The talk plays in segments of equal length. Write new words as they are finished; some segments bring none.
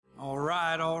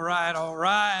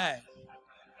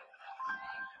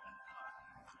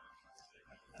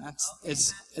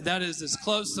That is as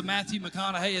close to Matthew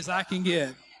McConaughey as I can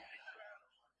get.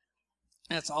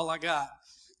 That's all I got.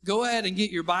 Go ahead and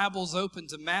get your Bibles open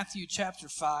to Matthew chapter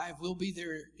 5. We'll be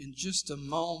there in just a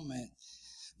moment.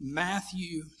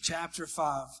 Matthew chapter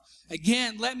 5.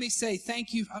 Again, let me say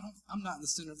thank you. I'm not in the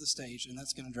center of the stage, and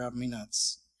that's going to drive me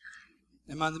nuts.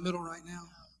 Am I in the middle right now?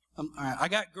 All right. I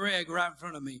got Greg right in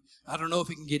front of me. I don't know if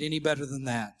he can get any better than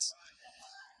that.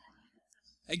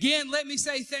 Again, let me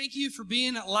say thank you for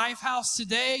being at Lifehouse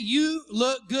today. You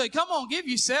look good. Come on, give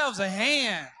yourselves a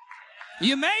hand.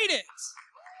 You made it.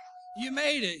 You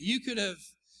made it. You could have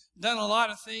done a lot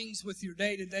of things with your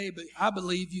day-to-day, but I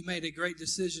believe you made a great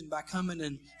decision by coming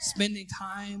and spending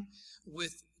time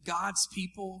with God's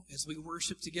people as we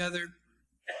worship together.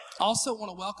 Also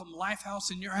want to welcome Lifehouse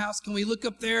in your house. Can we look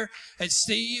up there at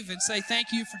Steve and say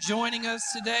thank you for joining us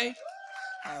today?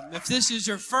 If this is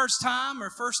your first time or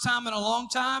first time in a long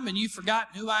time and you've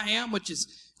forgotten who I am, which is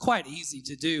quite easy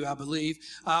to do, I believe.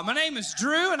 My name is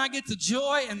Drew, and I get the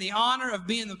joy and the honor of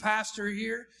being the pastor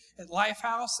here at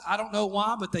Lifehouse. I don't know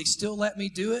why, but they still let me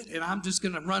do it, and I'm just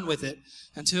going to run with it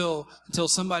until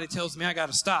somebody tells me I got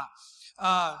to stop.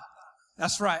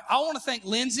 That's right. I want to thank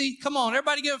Lindsay. Come on,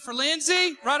 everybody give it for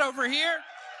Lindsay right over here.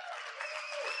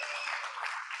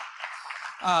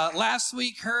 Last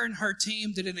week, her and her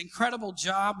team did an incredible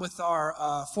job with our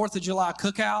 4th of July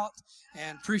cookout.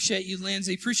 And appreciate you,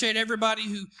 Lindsay. Appreciate everybody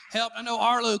who helped. I know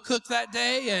Arlo cooked that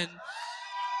day. And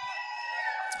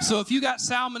so if you got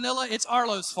salmonella, it's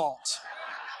Arlo's fault.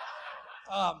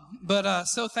 But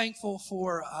so thankful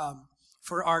for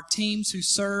our teams who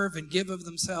serve and give of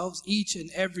themselves each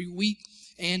and every week.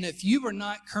 And if you are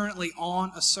not currently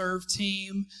on a serve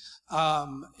team,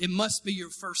 it must be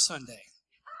your first Sunday.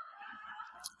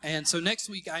 And so next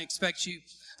week, I expect you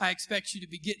to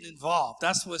be getting involved.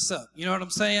 That's what's up. You know what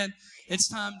I'm saying? It's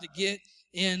time to get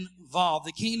involved.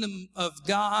 The kingdom of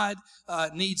God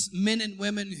needs men and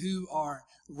women who are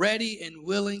ready and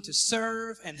willing to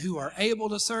serve and who are able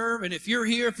to serve. And if you're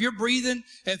here, if you're breathing,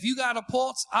 if you got a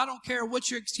pulse, I don't care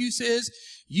what your excuse is,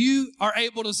 you are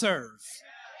able to serve.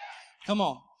 Come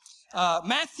on.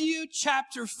 Matthew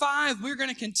chapter 5, we're going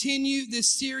to continue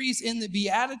this series in the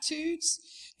Beatitudes.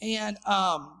 And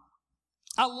I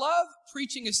love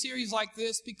preaching a series like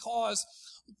this because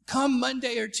come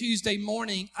Monday or Tuesday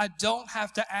morning, I don't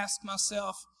have to ask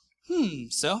myself,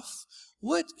 self,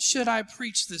 what should I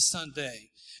preach this Sunday?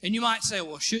 And you might say,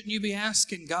 well, shouldn't you be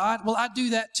asking God? Well, I do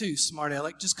that too, smart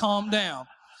aleck. Just calm down.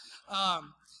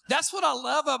 That's what I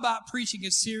love about preaching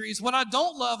a series. What I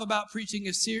don't love about preaching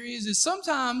a series is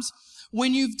sometimes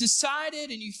when you've decided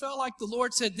and you felt like the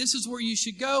Lord said this is where you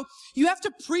should go, you have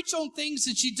to preach on things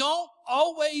that you don't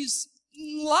always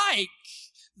like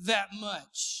that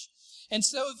much. And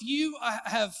so if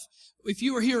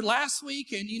you were here last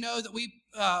week and you know that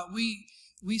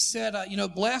we said,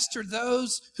 blessed are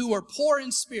those who are poor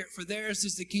in spirit, for theirs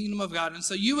is the kingdom of God. And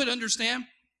so you would understand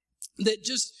that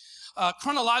just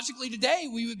chronologically today,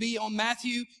 we would be on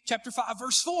Matthew chapter 5,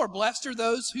 verse 4. Blessed are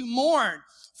those who mourn,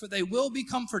 for they will be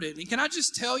comforted. And can I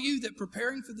just tell you that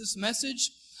preparing for this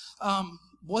message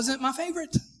wasn't my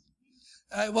favorite.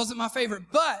 It wasn't my favorite.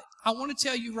 But I want to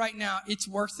tell you right now, it's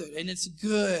worth it, and it's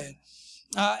good.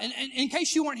 And in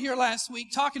case you weren't here last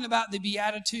week, talking about the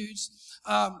Beatitudes,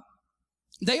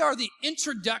 they are the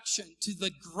introduction to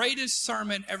the greatest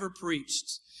sermon ever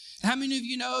preached. How many of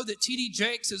you know that T.D.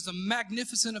 Jakes, as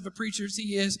magnificent of a preacher as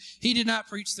he is, he did not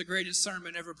preach the greatest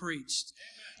sermon ever preached?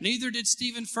 Neither did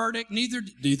Stephen Furtick, neither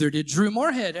did Drew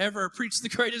Moorhead ever preach the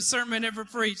greatest sermon ever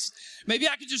preached. Maybe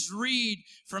I could just read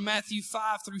from Matthew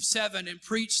 5 through 7 and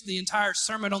preach the entire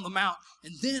Sermon on the Mount,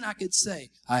 and then I could say,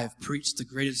 I have preached the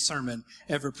greatest sermon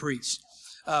ever preached.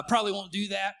 Probably won't do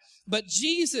that. But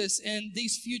Jesus, in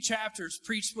these few chapters,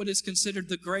 preached what is considered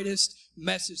the greatest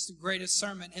message, the greatest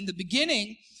sermon. In the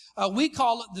beginning, we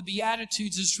call it the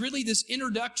Beatitudes. It's really this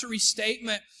introductory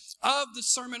statement of the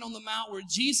Sermon on the Mount where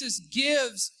Jesus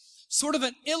gives sort of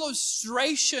an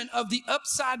illustration of the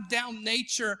upside-down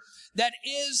nature that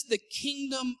is the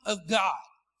kingdom of God.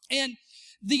 And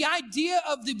the idea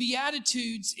of the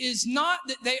Beatitudes is not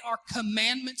that they are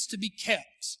commandments to be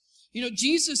kept.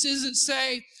 Jesus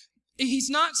he's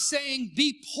not saying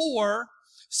be poor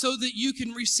so that you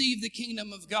can receive the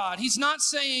kingdom of God. He's not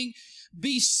saying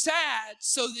be sad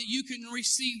so that you can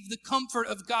receive the comfort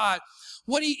of God.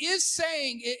 What he is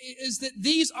saying is that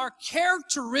these are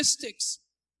characteristics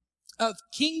of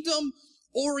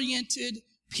kingdom-oriented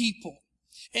people.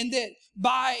 And that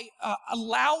by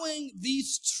allowing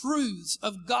these truths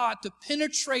of God to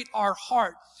penetrate our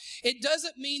heart, it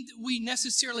doesn't mean that we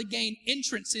necessarily gain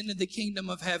entrance into the kingdom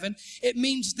of heaven. It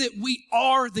means that we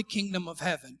are the kingdom of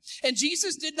heaven. And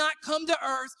Jesus did not come to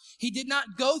earth. He did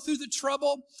not go through the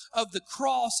trouble of the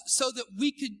cross so that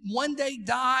we could one day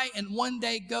die and one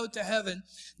day go to heaven.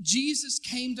 Jesus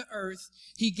came to earth.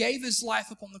 He gave his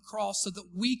life upon the cross so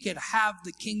that we could have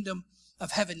the kingdom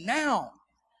of heaven now.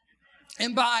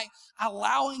 And by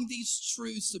allowing these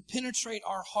truths to penetrate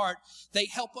our heart, they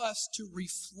help us to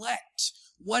reflect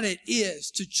what it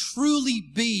is to truly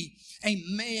be a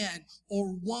man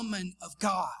or woman of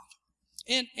God.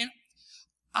 And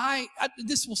I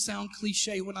this will sound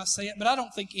cliche when I say it, but I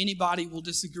don't think anybody will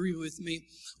disagree with me.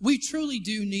 We truly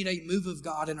do need a move of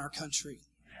God in our country.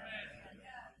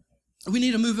 We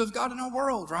need a move of God in our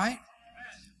world, right?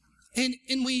 And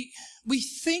we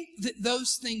think that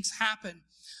those things happen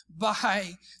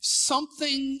by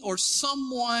something or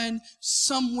someone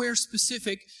somewhere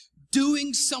specific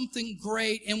doing something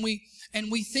great. And we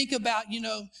think about,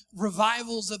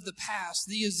 revivals of the past,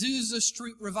 the Azusa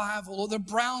Street revival or the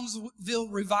Brownsville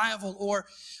revival or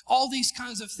all these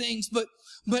kinds of things. But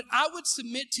I would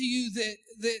submit to you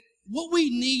that what we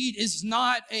need is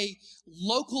not a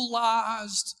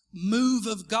localized move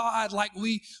of God like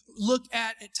we look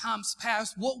at times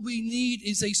past. What we need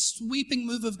is a sweeping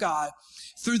move of God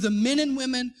through the men and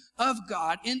women of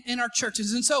God in our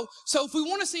churches. And so if we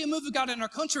want to see a move of God in our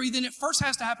country, then it first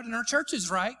has to happen in our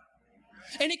churches, right?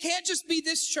 And it can't just be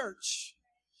this church.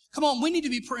 Come on, we need to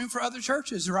be praying for other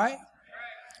churches, right?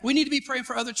 We need to be praying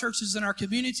for other churches in our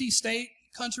community, state,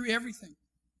 country, everything.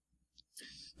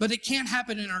 But it can't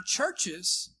happen in our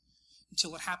churches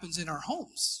until it happens in our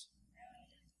homes.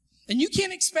 And you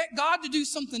can't expect God to do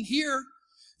something here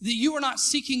that you are not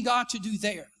seeking God to do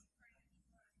there.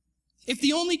 If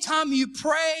the only time you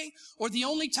pray or the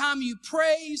only time you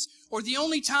praise or the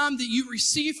only time that you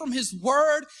receive from his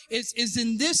word is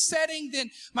in this setting,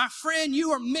 then my friend,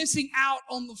 you are missing out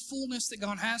on the fullness that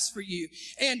God has for you.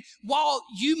 And while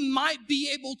you might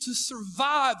be able to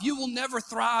survive, you will never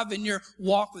thrive in your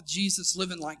walk with Jesus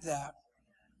living like that.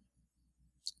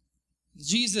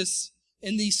 Jesus,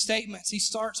 in these statements, he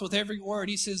starts with every word.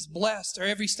 He says blessed, or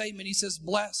every statement he says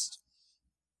blessed.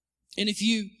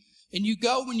 And you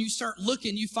go, when you start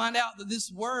looking, you find out that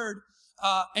this word,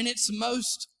 in its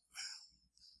most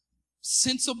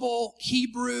sensible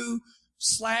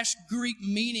Hebrew/Greek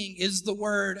meaning is the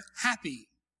word happy.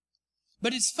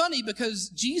 But it's funny because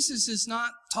Jesus is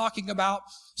not talking about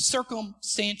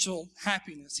circumstantial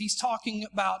happiness. He's talking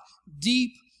about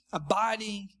deep,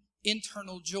 abiding,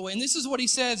 internal joy. And this is what he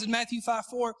says in Matthew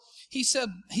 5:4. He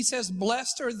says,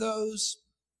 blessed are those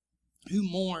who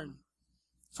mourn,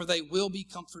 for they will be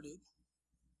comforted.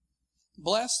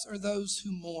 Blessed are those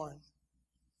who mourn,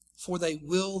 for they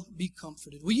will be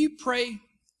comforted. Will you pray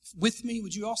with me?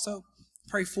 Would you also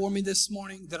pray for me this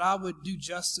morning that I would do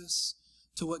justice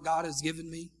to what God has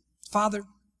given me? Father,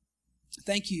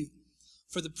 thank you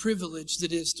for the privilege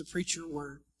that is to preach your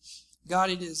word.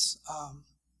 God, it is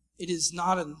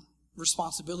not a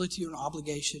responsibility or an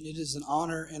obligation. It is an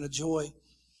honor and a joy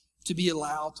to be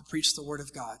allowed to preach the word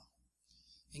of God.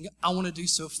 And I want to do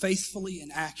so faithfully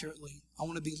and accurately. I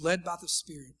want to be led by the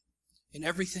Spirit in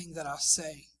everything that I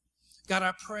say. God,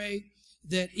 I pray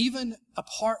that even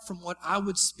apart from what I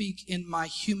would speak in my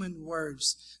human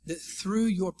words, that through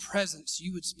your presence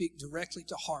you would speak directly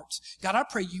to hearts. God, I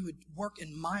pray you would work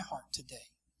in my heart today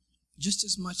just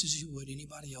as much as you would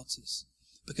anybody else's.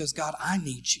 Because God, I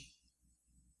need you.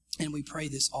 And we pray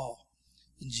this all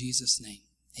in Jesus' name.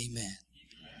 Amen.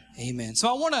 Amen. So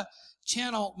I want to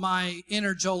channel my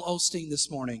inner Joel Osteen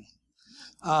this morning.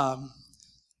 I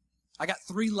got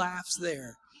 3 laughs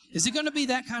there. Is it going to be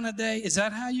that kind of day? Is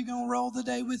that how you're going to roll the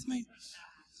day with me?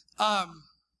 I'm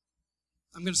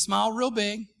going to smile real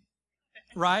big,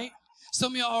 right?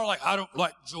 Some of y'all are like, I don't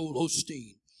like Joel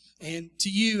Osteen. And to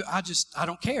you, I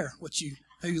don't care who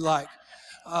you like.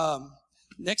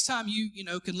 Next time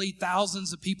you can lead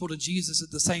thousands of people to Jesus at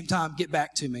the same time, get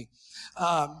back to me.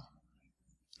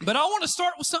 But I want to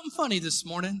start with something funny this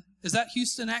morning. Is that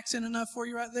Houston accent enough for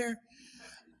you right there?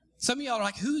 Some of y'all are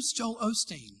like, who's Joel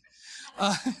Osteen?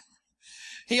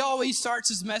 He always starts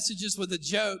his messages with a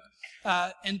joke.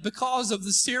 And because of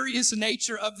the serious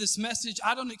nature of this message,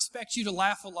 I don't expect you to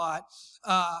laugh a lot.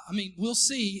 We'll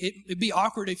see. It'd be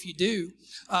awkward if you do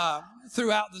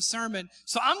throughout the sermon.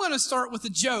 So I'm going to start with a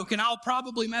joke, and I'll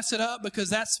probably mess it up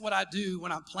because that's what I do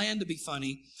when I plan to be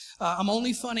funny. I'm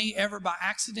only funny ever by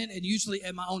accident and usually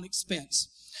at my own expense.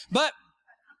 But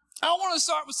I want to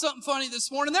start with something funny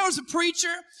this morning. There was a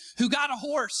preacher who got a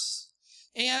horse.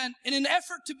 And in an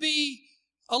effort to be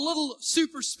a little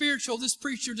super spiritual, this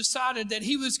preacher decided that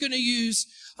he was going to use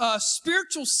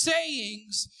spiritual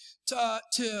sayings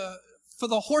for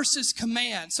the horse's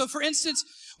command. So for instance,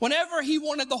 whenever he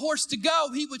wanted the horse to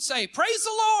go, he would say, "Praise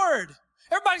the Lord."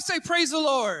 Everybody say, "Praise the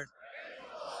Lord."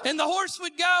 And the horse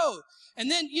would go. And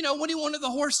then, when he wanted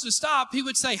the horse to stop, he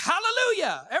would say,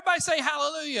 "Hallelujah." Everybody say,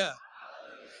 "Hallelujah."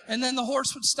 And then the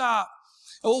horse would stop.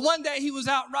 Well, one day he was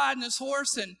out riding his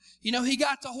horse and, he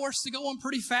got the horse to going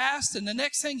pretty fast. And the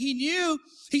next thing he knew,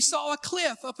 he saw a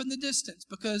cliff up in the distance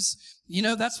because,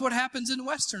 that's what happens in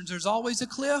Westerns. There's always a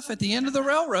cliff at the end of the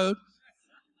railroad.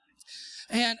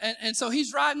 And so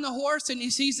he's riding the horse and he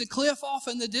sees the cliff off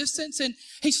in the distance and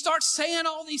he starts saying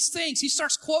all these things. He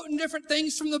starts quoting different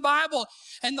things from the Bible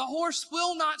and the horse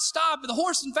will not stop. The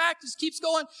horse, in fact, just keeps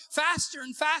going faster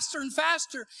and faster and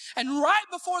faster. And right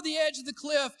before the edge of the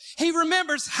cliff, he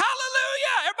remembers,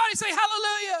 "Hallelujah." Everybody say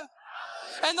hallelujah.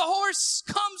 And the horse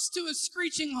comes to a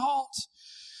screeching halt.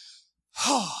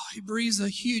 Oh, he breathes a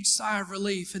huge sigh of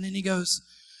relief and then he goes,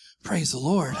 "Praise the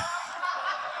Lord."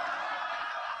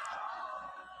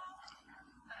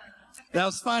 That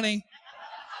was funny.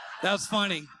 That was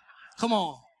funny. Come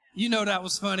on. That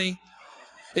was funny.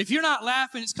 If you're not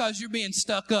laughing, it's because you're being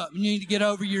stuck up. You need to get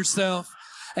over yourself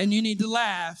and you need to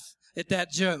laugh at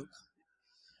that joke.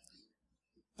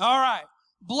 All right.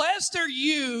 Blessed are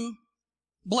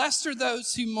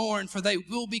those who mourn, for they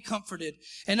will be comforted.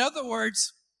 In other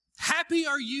words, happy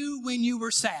are you when you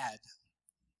were sad.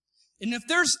 And if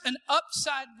there's an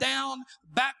upside down,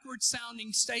 backward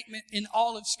sounding statement in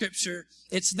all of Scripture,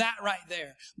 it's that right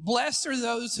there. Blessed are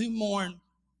those who mourn,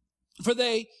 for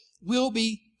they will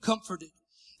be comforted.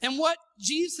 And what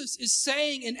Jesus is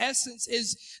saying in essence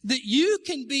is that you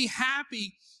can be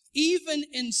happy even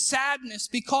in sadness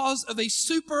because of a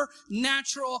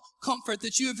supernatural comfort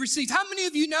that you have received. How many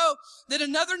of you know that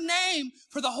another name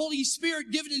for the Holy Spirit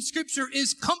given in Scripture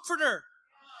is Comforter?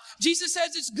 Jesus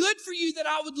says, "It's good for you that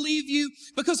I would leave you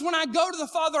because when I go to the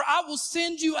Father, I will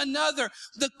send you another,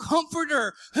 the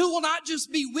Comforter, who will not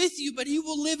just be with you, but he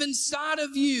will live inside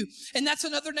of you." And that's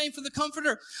another name for the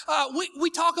Comforter. We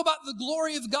talk about the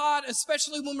glory of God,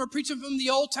 especially when we're preaching from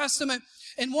the Old Testament.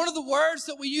 And one of the words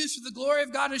that we use for the glory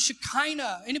of God is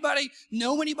Shekinah. Anybody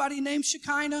know anybody named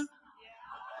Shekinah?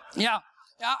 Yeah.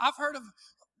 I've heard of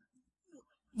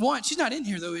one. She's not in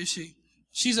here though, is she?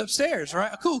 She's upstairs,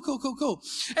 right? Cool.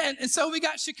 And so we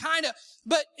got Shekinah.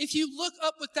 But if you look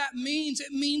up what that means,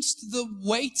 it means the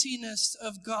weightiness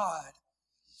of God.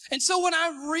 And so when I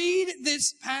read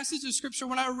this passage of Scripture,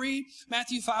 when I read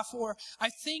Matthew 5:4, I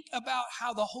think about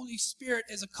how the Holy Spirit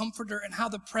is a comforter and how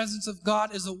the presence of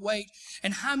God is a weight.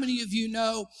 And how many of you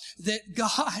know that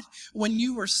God, when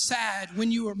you were sad,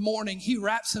 when you were mourning, he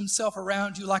wraps himself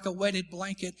around you like a weighted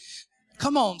blanket.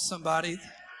 Come on, somebody.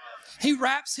 He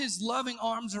wraps his loving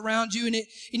arms around you and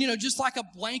just like a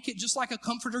blanket, just like a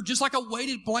comforter, just like a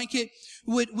weighted blanket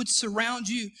would surround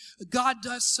you. God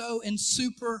does so in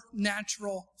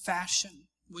supernatural fashion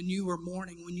when you were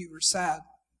mourning, when you were sad.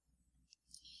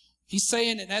 He's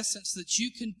saying in essence that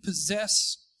you can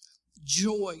possess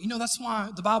joy. That's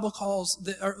why the Bible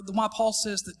why Paul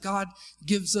says that God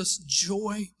gives us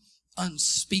joy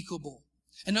unspeakable.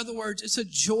 In other words, it's a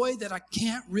joy that I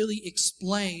can't really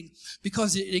explain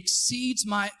because it exceeds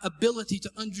my ability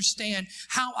to understand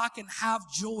how I can have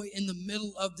joy in the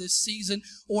middle of this season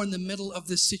or in the middle of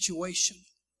this situation.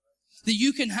 That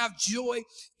you can have joy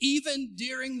even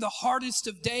during the hardest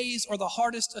of days or the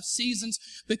hardest of seasons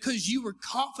because you were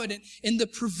confident in the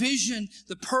provision,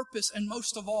 the purpose, and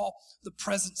most of all, the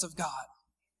presence of God.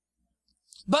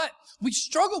 But we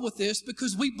struggle with this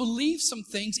because we believe some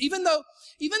things, even though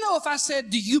if I said,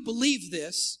 "Do you believe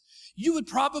this?" you would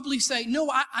probably say, "No,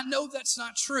 I know that's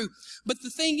not true." But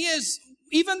the thing is,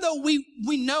 even though we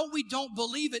know we don't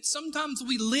believe it, sometimes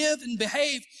we live and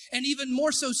behave and even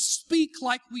more so speak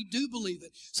like we do believe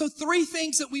it. So 3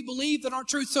 things that we believe that aren't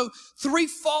true. So 3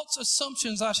 false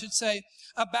assumptions, I should say,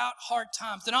 about hard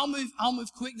times. And I'll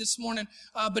move quick this morning.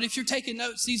 But if you're taking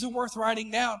notes, these are worth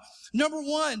writing down. Number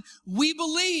 1, we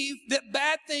believe that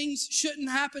bad things shouldn't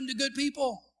happen to good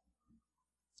people.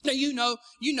 Now, you know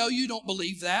you don't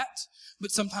believe that,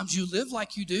 but sometimes you live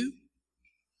like you do.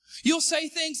 You'll say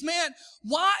things, "Man,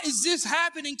 why is this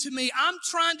happening to me? I'm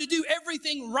trying to do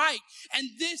everything right,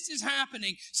 and this is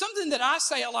happening." Something that I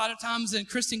say a lot of times, and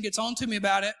Kristen gets on to me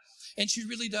about it, and she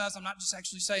really does, I'm not just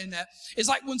actually saying that, is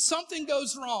like when something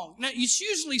goes wrong. Now, it's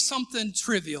usually something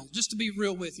trivial, just to be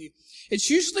real with you. It's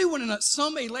usually when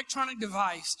some electronic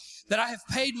device that I have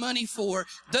paid money for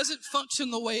doesn't function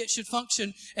the way it should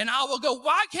function, and I will go,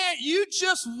 "Why can't you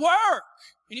just work?"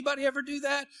 Anybody ever do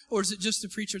that? Or is it just the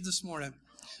preacher this morning?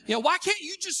 Yeah, why can't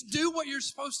you just do what you're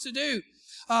supposed to do?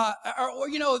 Or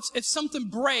if something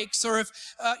breaks, or if,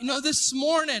 this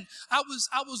morning I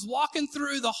was walking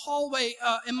through the hallway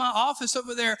in my office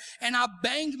over there, and I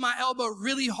banged my elbow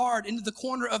really hard into the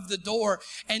corner of the door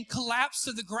and collapsed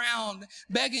to the ground,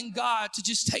 begging God to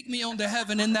just take me on to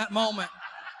heaven in that moment.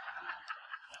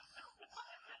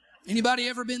 Anybody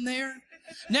ever been there?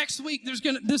 Next week,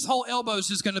 this whole elbow is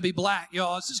just going to be black,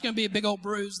 y'all. It's just going to be a big old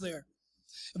bruise there.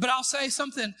 But I'll say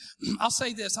something. I'll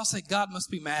say this. I'll say, God must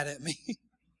be mad at me.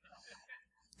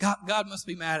 God must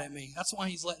be mad at me. That's why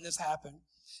he's letting this happen.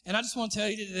 And I just want to tell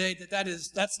you today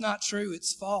that's not true.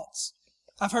 It's false.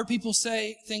 I've heard people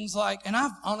say things like, and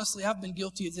I've been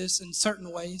guilty of this in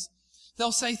certain ways.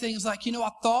 They'll say things like, I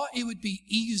thought it would be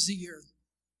easier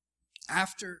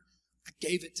after I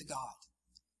gave it to God.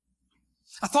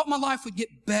 I thought my life would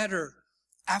get better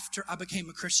after I became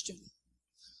a Christian.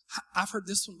 I've heard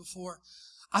this one before.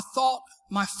 I thought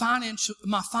my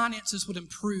finances would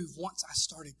improve once I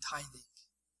started tithing.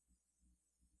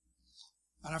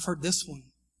 And I've heard this one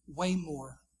way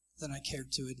more than I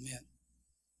cared to admit.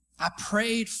 I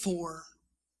prayed for,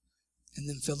 and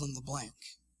then fill in the blank,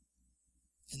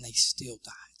 and they still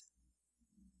died.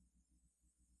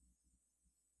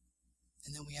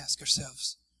 And then we ask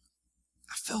ourselves,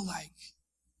 I feel like,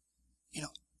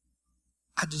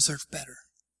 I deserve better.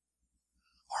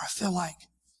 Or I feel like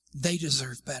they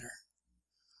deserve better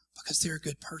because they're a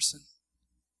good person.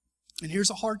 And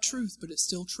here's a hard truth, but it's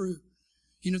still true.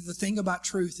 The thing about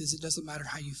truth is it doesn't matter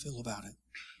how you feel about it.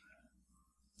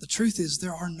 The truth is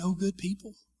there are no good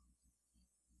people.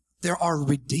 There are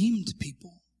redeemed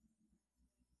people.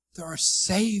 There are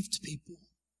saved people.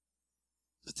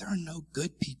 But there are no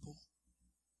good people.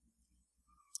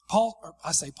 Paul,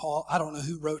 I don't know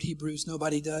who wrote Hebrews,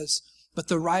 nobody does. But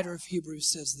the writer of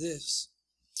Hebrews says this.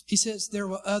 He says there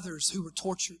were others who were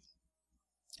tortured.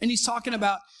 And he's talking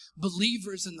about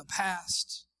believers in the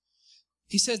past.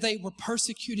 He says they were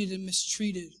persecuted and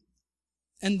mistreated,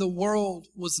 and the world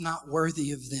was not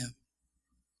worthy of them.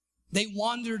 They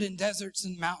wandered in deserts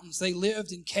and mountains. They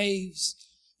lived in caves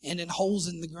and in holes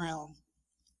in the ground.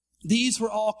 These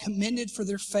were all commended for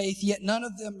their faith, yet none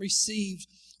of them received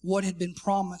what had been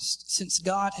promised, since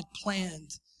God had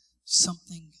planned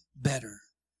something better.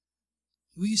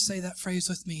 Will you say that phrase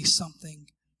with me? Something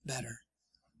better.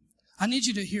 I need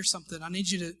you to hear something. I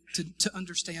need you to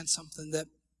understand something that,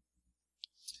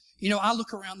 I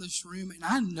look around this room and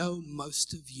I know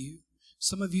most of you.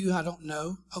 Some of you I don't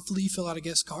know. Hopefully you fill out a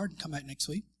guest card and come back next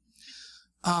week.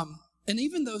 And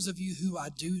even those of you who I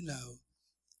do know,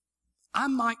 I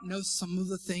might know some of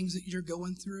the things that you're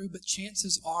going through, but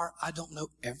chances are I don't know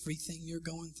everything you're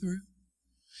going through.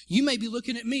 You may be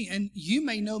looking at me, and you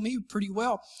may know me pretty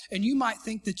well, and you might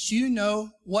think that you know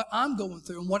what I'm going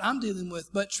through and what I'm dealing with,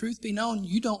 but truth be known,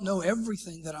 you don't know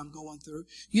everything that I'm going through.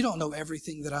 You don't know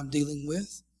everything that I'm dealing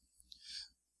with.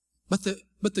 But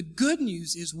the good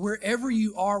news is wherever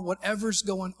you are, whatever's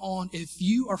going on, if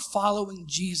you are following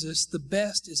Jesus, the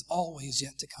best is always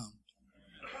yet to come.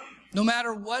 No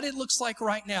matter what it looks like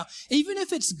right now, even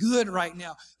if it's good right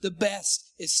now, the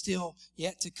best is still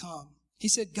yet to come. He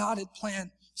said God had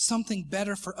planned something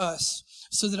better for us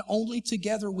so that only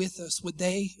together with us would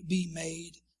they be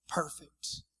made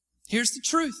perfect. Here's the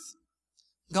truth.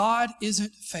 God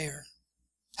isn't fair.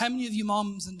 How many of you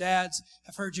moms and dads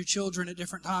have heard your children at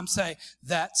different times say,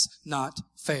 that's not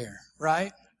fair,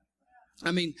 right?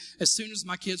 I mean, as soon as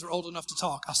my kids were old enough to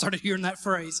talk, I started hearing that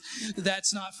phrase,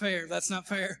 that's not fair, that's not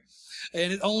fair.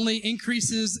 And it only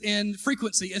increases in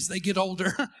frequency as they get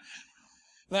older.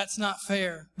 That's not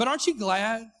fair. But aren't you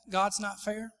glad God's not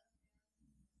fair?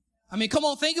 I mean, come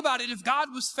on, think about it. If God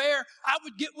was fair, I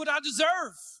would get what I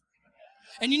deserve.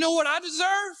 And you know what I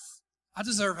deserve? I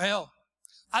deserve hell.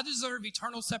 I deserve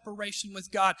eternal separation with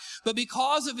God. But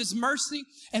because of His mercy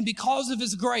and because of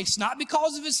His grace, not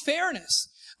because of His fairness,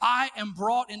 I am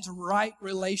brought into right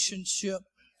relationship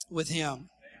with Him.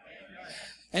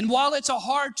 And while it's a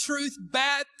hard truth,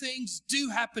 bad things do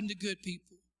happen to good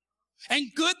people.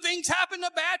 And good things happen to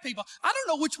bad people. I don't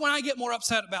know which one I get more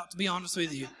upset about, to be honest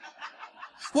with you.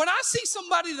 When I see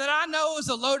somebody that I know is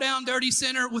a low-down, dirty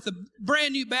sinner with a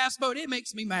brand new bass boat, it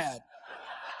makes me mad.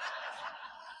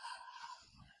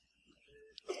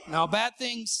 Now, bad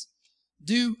things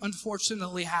do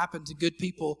unfortunately happen to good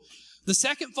people. The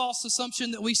second false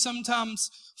assumption that we sometimes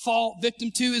fall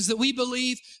victim to is that we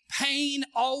believe pain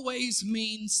always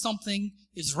means something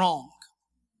is wrong.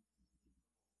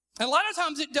 And a lot of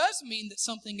times it does mean that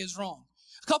something is wrong.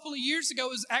 A couple of years ago,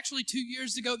 it was actually 2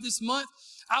 years ago this month,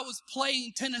 I was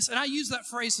playing tennis, and I use that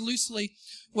phrase loosely.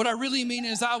 What I really mean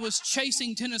is I was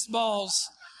chasing tennis balls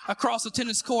across a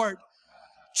tennis court,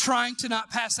 trying to not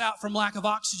pass out from lack of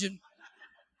oxygen.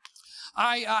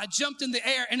 I jumped in the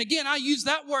air, and again, I use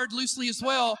that word loosely as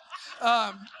well,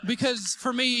 because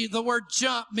for me, the word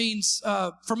jump means,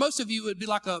 for most of you, it would be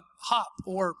like a hop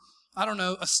or, I don't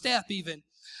know, a step even.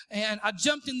 And I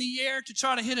jumped in the air to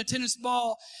try to hit a tennis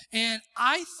ball, and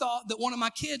I thought that one of my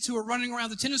kids who were running around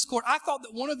the tennis court, I thought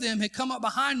that one of them had come up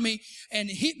behind me and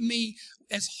hit me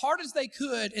as hard as they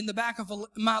could in the back of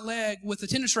my leg with a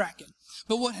tennis racket.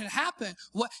 But what had happened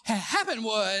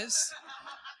was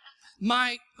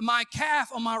my calf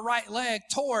on my right leg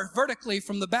tore vertically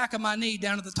from the back of my knee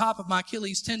down to the top of my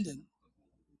Achilles tendon.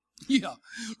 Yeah,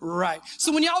 right.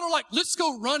 So when y'all are like, let's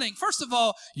go running, first of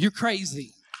all, you're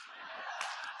crazy.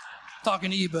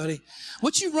 Talking to you, buddy.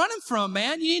 What you running from,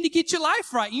 man? You need to get your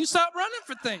life right. You stop running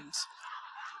for things.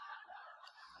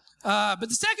 But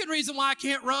the second reason why I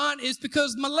can't run is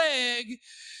because my leg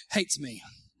hates me.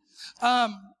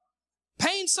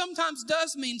 Pain sometimes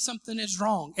does mean something is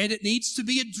wrong, and it needs to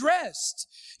be addressed.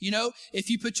 You know,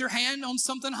 if you put your hand on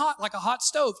something hot, like a hot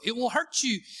stove, it will hurt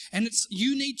you, and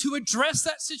you need to address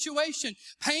that situation.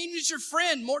 Pain is your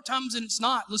friend more times than it's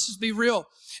not. Let's just be real.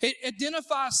 It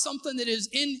identifies something that is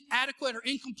inadequate or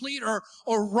incomplete or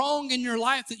wrong in your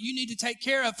life that you need to take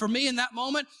care of. For me in that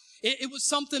moment, it was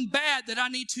something bad that I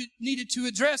needed to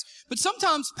address. But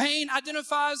sometimes pain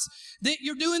identifies that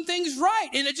you're doing things right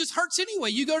and it just hurts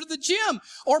anyway. You go to the gym,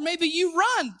 or maybe you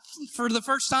run for the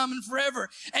first time in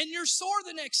forever and you're sore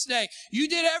the next day. You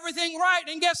did everything right,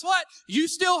 and guess what? You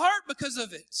still hurt because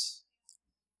of it.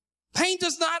 Pain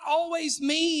does not always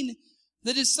mean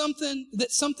that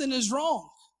something is wrong.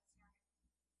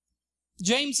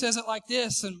 James says it like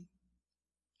this, and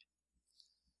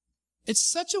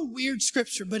it's such a weird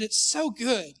scripture, but it's so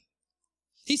good.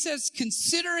 He says,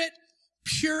 consider it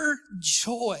pure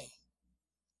joy.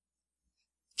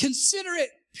 Consider it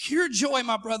pure joy,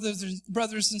 my brothers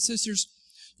and sisters,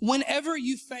 whenever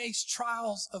you face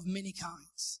trials of many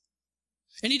kinds.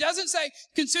 And he doesn't say,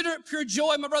 consider it pure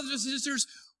joy, my brothers and sisters,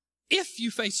 if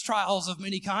you face trials of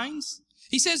many kinds.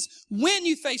 He says, when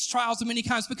you face trials of many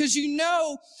kinds, because you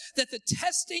know that the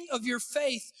testing of your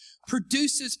faith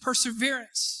produces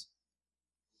perseverance.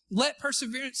 Let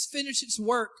perseverance finish its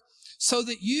work so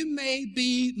that you may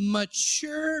be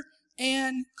mature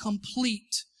and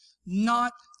complete,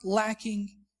 not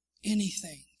lacking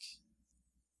anything.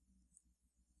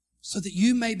 So that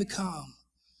you may become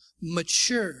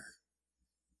mature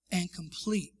and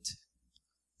complete,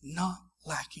 not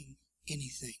lacking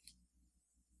anything.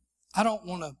 I don't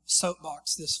want to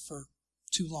soapbox this for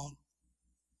too long.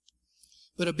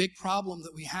 But a big problem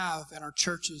that we have in our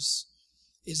churches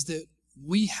is that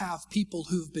we have people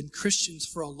who've been Christians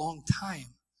for a long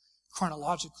time,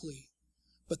 chronologically,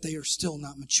 but they are still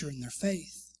not mature in their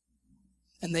faith.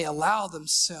 And they allow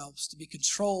themselves to be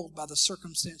controlled by the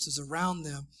circumstances around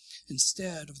them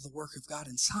instead of the work of God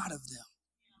inside of them.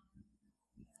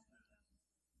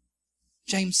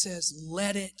 James says,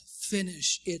 let it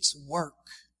finish its work.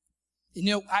 And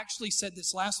I actually said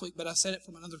this last week, but I said it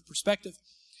from another perspective.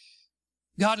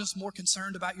 God is more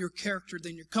concerned about your character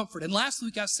than your comfort. And last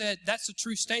week I said that's a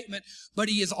true statement, but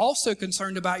He is also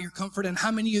concerned about your comfort. And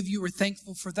how many of you are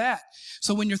thankful for that?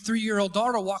 So when your 3-year-old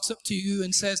daughter walks up to you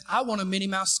and says, I want a Minnie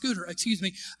Mouse scooter,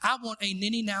 I want a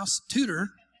Ninny Mouse tutor.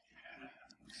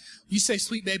 You say,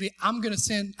 sweet baby, I'm going to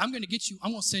send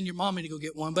your mommy to go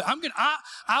get one, but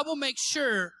I will make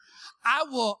sure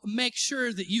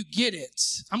that you get it.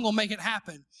 I'm going to make it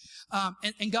happen.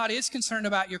 And God is concerned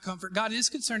about your comfort. God is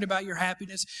concerned about your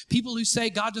happiness. People who say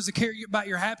God doesn't care about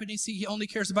your happiness, He only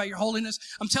cares about your holiness.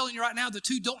 I'm telling you right now, the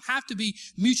two don't have to be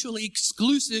mutually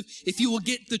exclusive if you will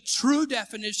get the true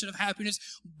definition of happiness.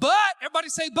 But, everybody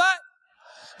say but.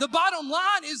 The bottom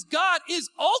line is God is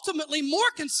ultimately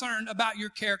more concerned about your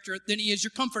character than He is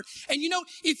your comfort. And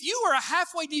if you are a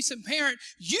halfway decent parent,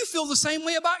 you feel the same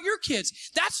way about your kids.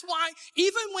 That's why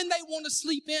even when they want to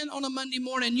sleep in on a Monday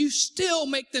morning, you still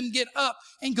make them get up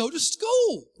and go to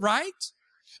school, right?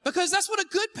 Because that's what a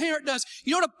good parent does.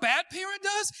 You know what a bad parent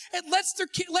does? It lets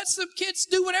the kids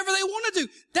do whatever they want to do.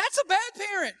 That's a bad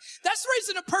parent. That's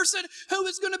raising a person who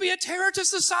is going to be a terror to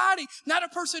society, not a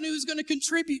person who is going to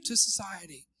contribute to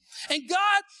society. And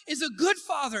God is a good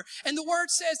father. And the word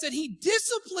says that He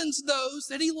disciplines those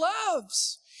that He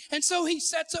loves. And so He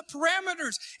sets up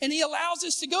parameters and He allows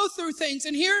us to go through things.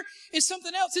 And here is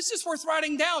something else. It's just worth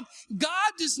writing down.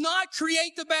 God does not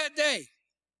create the bad day,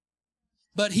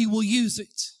 but He will use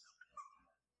it.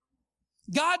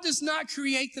 God does not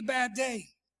create the bad day,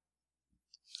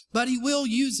 but He will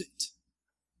use it.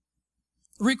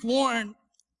 Rick Warren,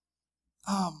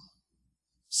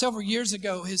 several years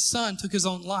ago, his son took his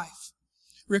own life.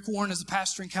 Rick Warren is a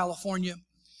pastor in California.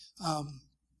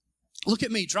 Look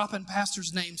at me, dropping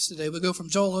pastors' names today. We go from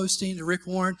Joel Osteen to Rick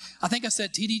Warren. I think I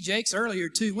said T.D. Jakes earlier,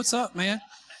 too. What's up, man?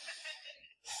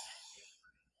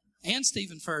 And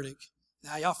Stephen Furtick.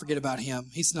 Now, y'all forget about him.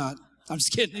 He's not. I'm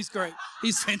just kidding. He's great.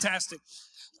 He's fantastic.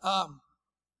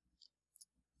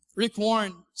 Rick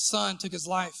Warren's son took his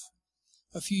life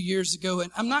a few years ago,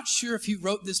 and I'm not sure if he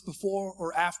wrote this before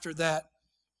or after that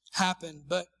happened,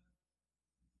 but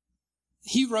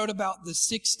he wrote about the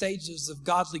 6 stages of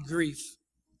godly grief.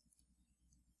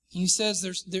 And he says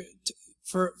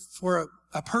for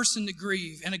a person to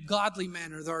grieve in a godly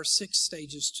manner, there are 6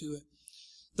 stages to it.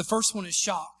 The first one is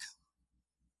shock.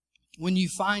 When you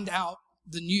find out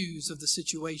the news of the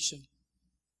situation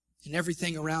and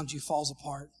everything around you falls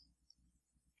apart.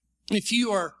 If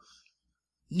you are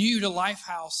new to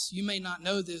Lifehouse, you may not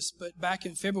know this, but back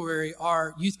in February,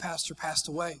 our youth pastor passed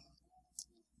away,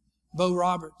 Bo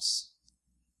Roberts.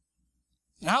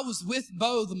 And I was with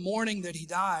Bo the morning that he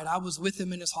died. I was with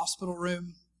him in his hospital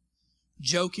room,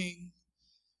 joking.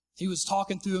 He was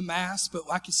talking through a mask, but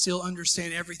I could still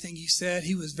understand everything he said.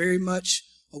 He was very much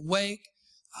awake,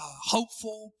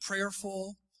 hopeful,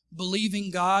 prayerful,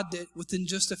 believing God that within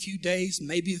just a few days,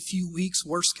 maybe a few weeks,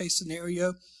 worst case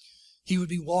scenario, he would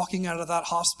be walking out of that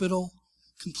hospital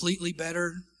completely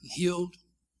better and healed.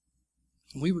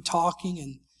 And we were talking,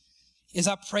 and as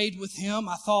I prayed with him,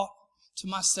 I thought to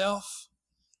myself,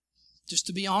 just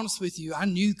to be honest with you, I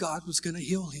knew God was going to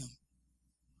heal him.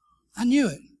 I knew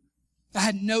it. I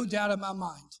had no doubt in my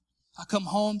mind. I come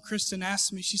home, Kristen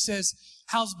asks me, she says,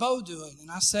 how's Bo doing? And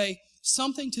I say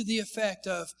something to the effect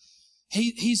of,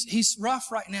 he's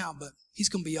rough right now, but he's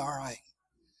going to be all right.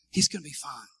 He's going to be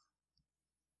fine.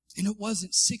 And it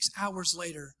wasn't 6 hours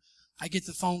later, I get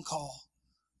the phone call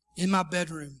in my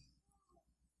bedroom.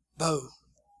 Bo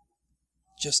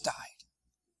just died.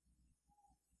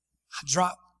 I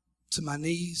dropped to my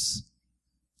knees,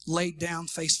 laid down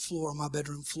face floor on my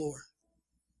bedroom floor,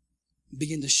 and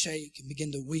began to shake and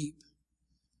begin to weep.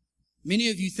 Many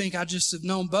of you think I just have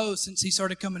known Bo since he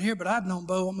started coming here, but I've known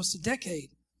Bo almost a decade.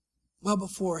 Well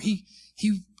before. He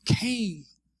came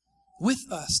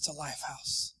with us to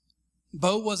Lifehouse.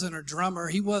 Bo wasn't our drummer.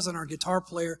 He wasn't our guitar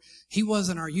player. He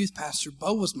wasn't our youth pastor.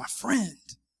 Bo was my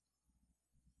friend.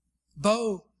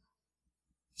 Bo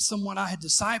is someone I had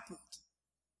discipled.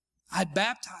 I had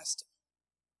baptized him.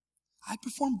 I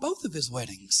performed both of his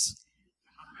weddings.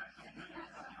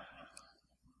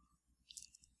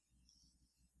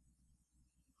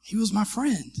 He was my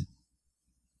friend.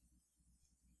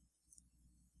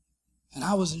 And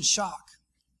I was in shock.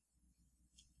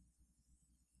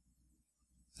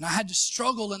 And I had to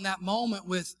struggle in that moment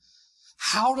with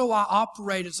how do I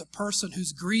operate as a person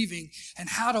who's grieving, and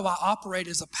how do I operate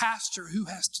as a pastor who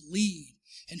has to lead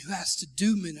and who has to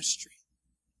do ministry.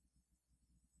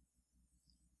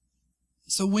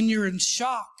 So when you're in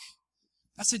shock,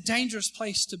 that's a dangerous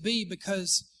place to be,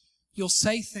 because you'll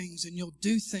say things and you'll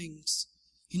do things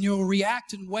and you'll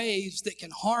react in ways that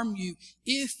can harm you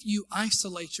if you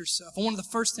isolate yourself. And one of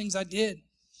the first things I did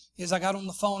is I got on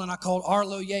the phone and I called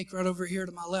Arlo Yake right over here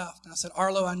to my left. And I said,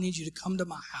 Arlo, I need you to come to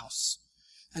my house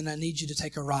and I need you to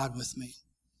take a ride with me.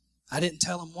 I didn't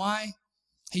tell him why.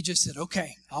 He just said,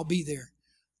 okay, I'll be there.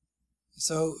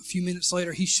 So a few minutes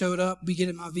later, he showed up. We get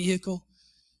in my vehicle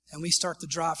and we start the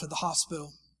drive to the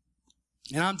hospital.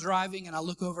 And I'm driving and I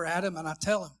look over at him and I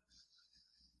tell him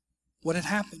what had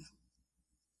happened.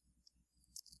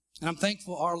 And I'm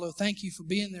thankful, Arlo. Thank you for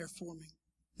being there for me.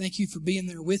 Thank you for being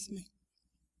there with me.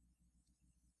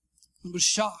 It was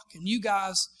shock. And you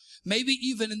guys, maybe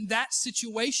even in that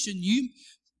situation,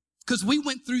 because we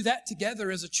went through that together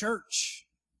as a church.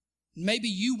 Maybe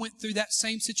you went through that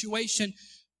same situation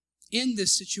in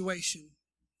this situation.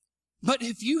 But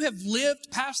if you have lived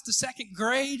past the 2nd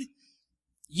grade,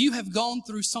 you have gone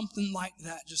through something like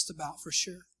that just about for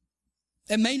sure.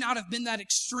 It may not have been that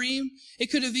extreme.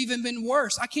 It could have even been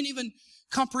worse. I can't even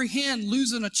comprehend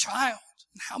losing a child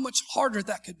and how much harder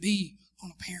that could be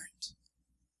on a parent.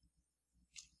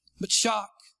 But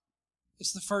shock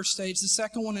is the first stage. The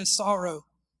second one is sorrow.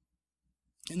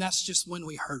 And that's just when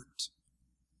we hurt.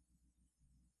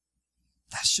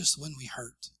 That's just when we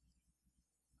hurt.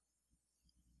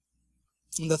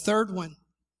 And the third one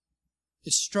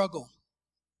is struggle.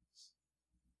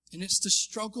 And it's the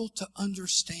struggle to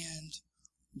understand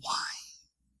why.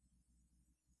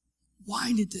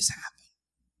 Why did this happen?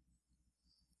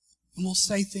 And we'll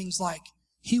say things like,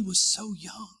 he was so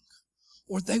young,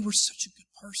 or they were such a good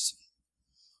person,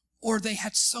 or they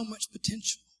had so much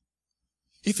potential.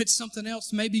 If it's something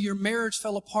else, maybe your marriage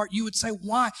fell apart, you would say,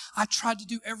 why? I tried to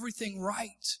do everything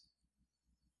right.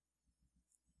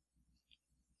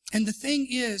 And the thing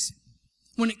is,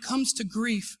 when it comes to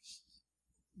grief,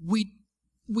 we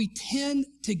tend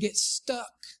to get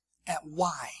stuck at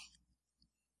why.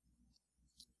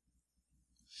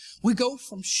 We go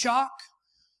from shock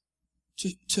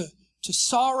to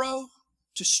sorrow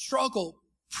to struggle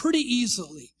pretty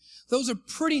easily. Those are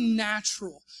pretty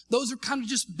natural. Those are kind of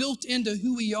just built into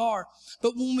who we are.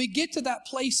 But when we get to that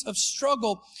place of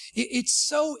struggle, it's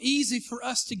so easy for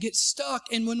us to get stuck.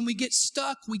 And when we get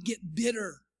stuck, we get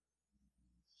bitter.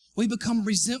 We become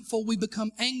resentful. We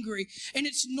become angry. And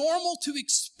it's normal to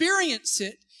experience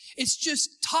it. It's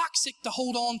just toxic to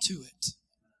hold on to it.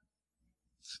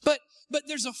 But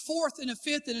there's a fourth and a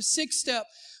fifth and a sixth step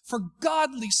for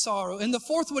godly sorrow. And the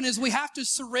fourth one is we have to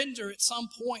surrender at some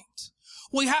point.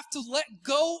 We have to let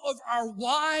go of our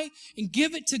why and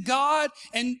give it to God.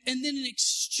 And then in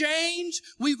exchange,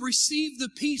 we receive the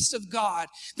peace of God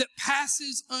that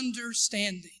passes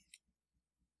understanding.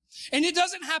 And it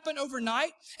doesn't happen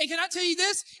overnight. And can I tell you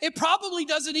this? It probably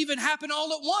doesn't even happen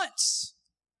all at once.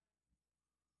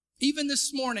 Even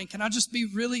this morning, can I just be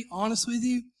really honest with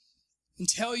you and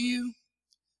tell you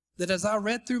that as I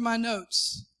read through my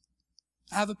notes,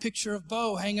 I have a picture of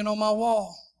Bo hanging on my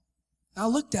wall. And I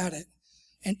looked at it.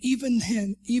 And even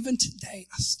then, even today,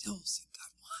 I still said, God,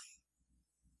 why?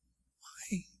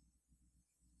 Why?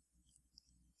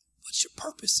 What's your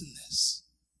purpose in this?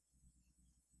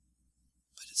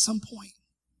 But at some point,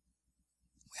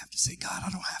 we have to say, God,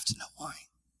 I don't have to know why.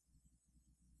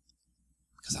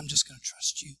 Because I'm just going to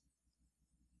trust you.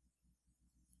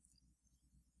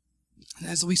 And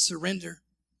as we surrender,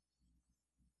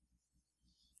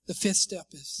 the fifth step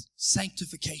is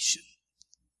sanctification.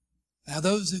 Now,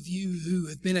 those of you who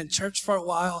have been in church for a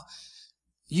while,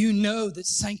 you know that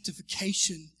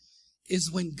sanctification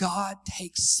is when God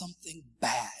takes something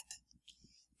bad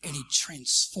and He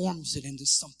transforms it into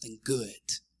something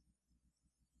good.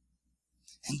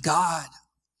 And God,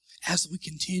 as we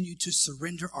continue to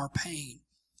surrender our pain,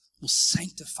 will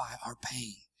sanctify our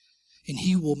pain. And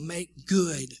He will make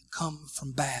good come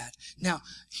from bad. Now,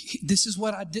 this is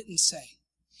what I didn't say.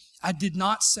 I did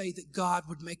not say that God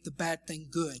would make the bad thing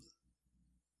good.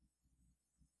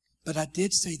 But I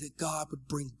did say that God would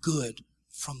bring good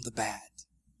from the bad.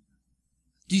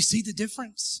 Do you see the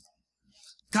difference?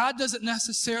 God doesn't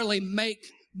necessarily make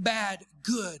bad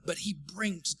good, but He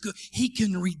brings good. He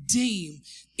can redeem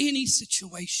any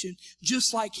situation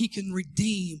just like He can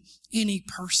redeem any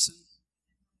person.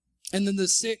 And then the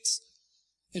sixth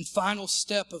and final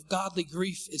step of godly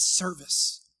grief is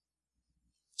service.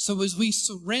 So as we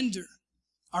surrender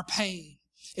our pain,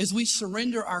 as we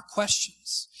surrender our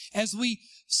questions, as we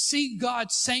see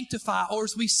God sanctify, or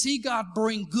as we see God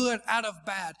bring good out of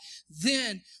bad,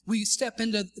 then we step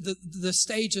into the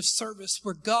stage of service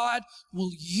where God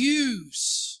will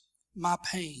use my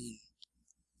pain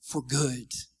for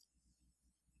good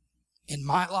in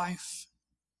my life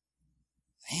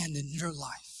and in your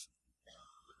life.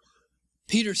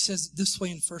 Peter says it this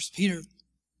way in 1 Peter.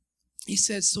 He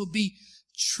says, so be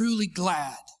truly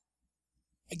glad.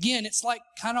 Again, it's like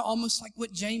kind of almost like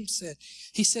what James said.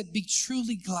 He said, be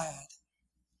truly glad.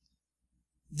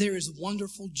 There is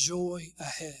wonderful joy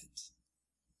ahead.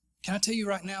 Can I tell you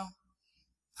right now?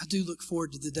 I do look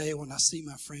forward to the day when I see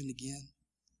my friend again.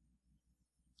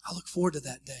 I look forward to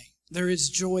that day. There is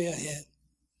joy ahead.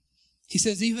 He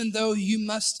says, even though you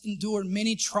must endure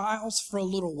many trials for a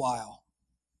little while,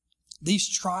 these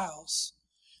trials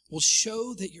will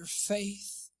show that your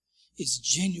faith is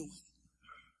genuine.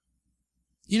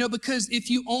 You know, because if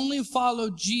you only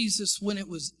followed Jesus when it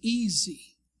was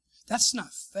easy, that's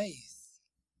not faith.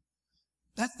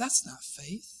 That's not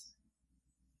faith.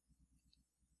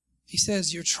 He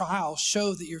says your trials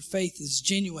show that your faith is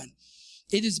genuine.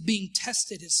 It is being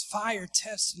tested as fire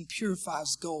tests and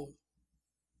purifies gold.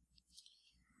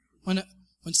 When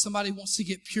somebody wants to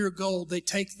get pure gold, they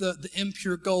take the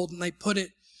impure gold and they put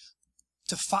it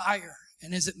to fire.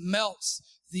 And as it melts,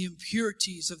 the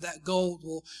impurities of that gold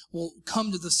will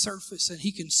come to the surface, and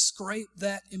he can scrape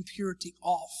that impurity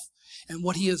off. And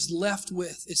what he is left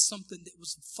with is something that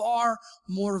was far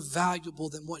more valuable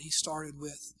than what he started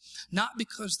with. Not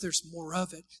because there's more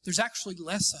of it. There's actually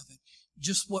less of it.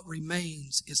 Just what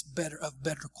remains is of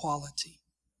better quality.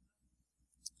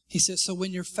 He says, so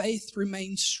when your faith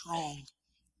remains strong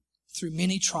through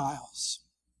many trials,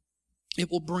 it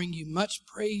will bring you much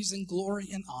praise and glory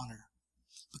and honor,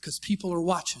 because people are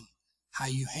watching how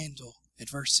you handle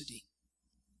adversity.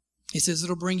 He says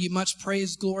it'll bring you much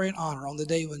praise, glory, and honor on the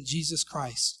day when Jesus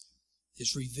Christ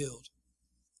is revealed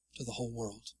to the whole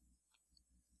world.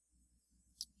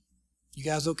 You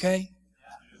guys okay?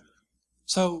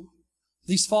 So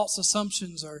these false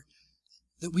assumptions are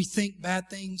that we think bad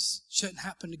things shouldn't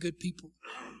happen to good people,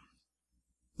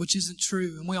 which isn't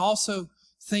true. And we also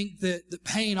think that the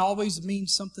pain always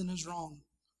means something is wrong,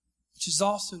 which is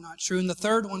also not true. And the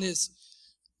third one is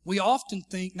we often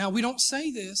think, now we don't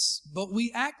say this, but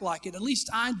we act like it, at least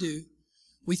I do.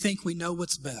 We think we know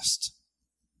what's best.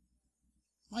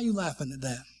 Why are you laughing at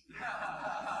that?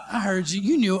 I heard you.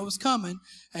 You knew it was coming,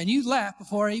 and you laughed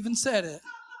before I even said it.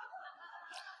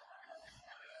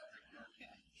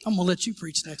 I'm going to let you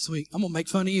preach next week. I'm going to make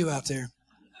fun of you out there.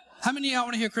 How many of y'all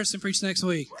want to hear Kristen preach next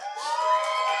week?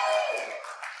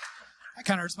 That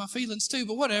kind of hurts my feelings too,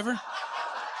 but whatever.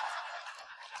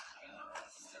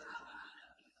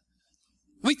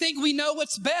 We think we know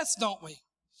what's best, don't we?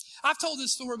 I've told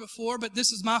this story before, but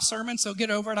this is my sermon, so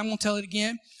get over it. I'm going to tell it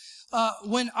again.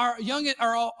 When our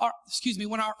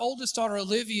oldest daughter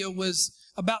Olivia was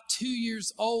about 2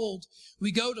 years old,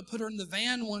 we go to put her in the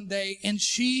van one day, and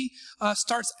she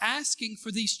starts asking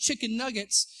for these chicken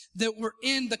nuggets that were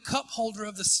in the cup holder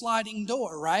of the sliding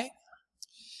door, right?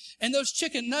 And those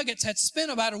chicken nuggets had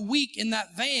spent about a week in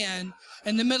that van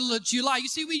in the middle of July. You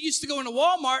see, we used to go into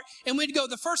Walmart, and we'd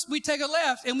take a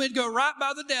left, and we'd go right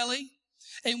by the deli,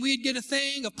 and we'd get a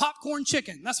thing of popcorn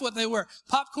chicken. That's what they were,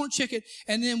 popcorn chicken.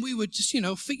 And then we would just,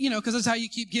 because that's how you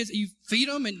keep kids. You feed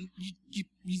them and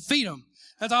you feed them.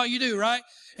 That's all you do, right?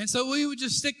 And so we would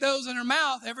just stick those in her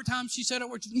mouth every time she said a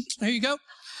word. There you go.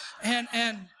 And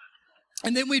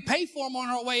then we'd pay for them on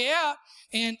our way out.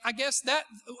 And I guess that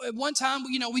at one time,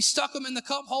 we stuck them in the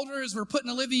cup holder as we're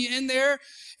putting Olivia in there.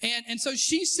 And so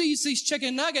she sees these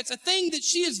chicken nuggets, a thing that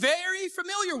she is very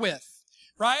familiar with.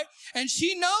 Right? And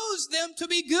she knows them to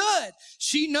be good.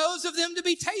 She knows of them to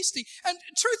be tasty. And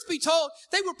truth be told,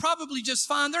 they were probably just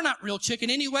fine. They're not real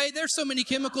chicken anyway. There's so many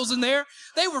chemicals in there.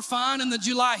 They were fine in the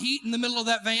July heat in the middle of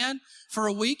that van for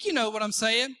a week. You know what I'm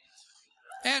saying?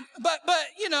 But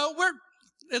we're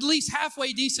at least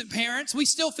halfway decent parents. We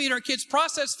still feed our kids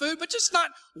processed food, but just not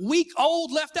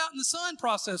week-old, left out in the sun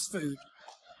processed food.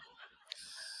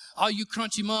 All you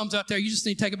crunchy moms out there, you just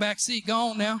need to take a back seat. Go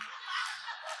on now.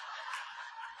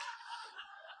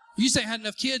 You just ain't had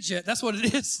enough kids yet. That's what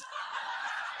it is.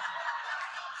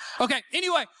 Okay,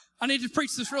 anyway, I need to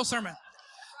preach this real sermon.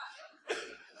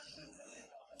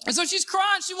 And so she's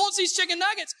crying. She wants these chicken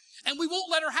nuggets, and we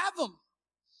won't let her have them.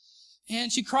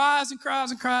 And she cries and cries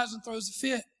and cries and throws a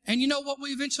fit. And you know what we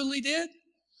eventually did?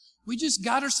 We just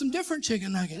got her some different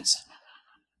chicken nuggets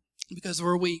because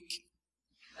we're weak.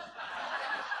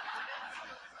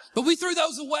 But we threw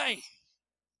those away.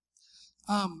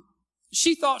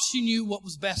 She thought she knew what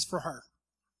was best for her.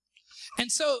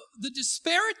 And so the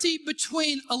disparity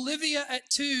between Olivia at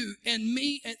 2 and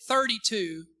me at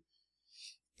 32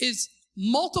 is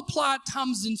multiplied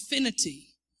times infinity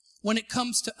when it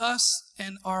comes to us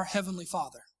and our Heavenly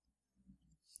Father.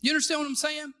 You understand what I'm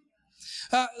saying?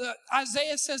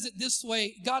 Isaiah says it this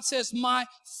way. God says, "My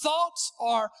thoughts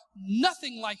are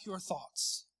nothing like your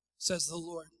thoughts," says the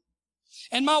Lord.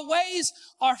 "And my ways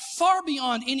are far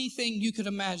beyond anything you could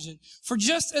imagine. For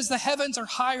just as the heavens are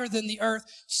higher than the earth,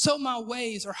 so my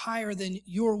ways are higher than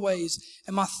your ways,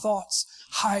 and my thoughts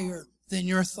higher than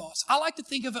your thoughts." I like to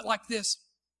think of it like this.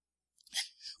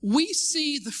 We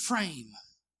see the frame.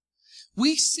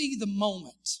 We see the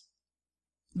moment.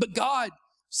 But God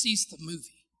sees the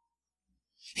movie.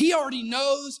 He already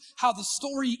knows how the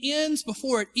story ends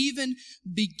before it even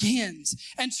begins.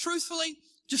 And truthfully,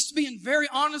 just being very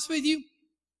honest with you,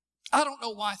 I don't know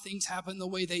why things happen the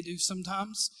way they do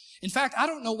sometimes. In fact, I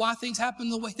don't know why things happen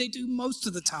the way they do most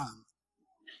of the time.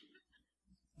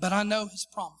 But I know His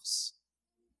promise.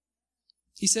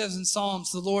 He says in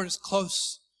Psalms, "The Lord is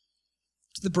close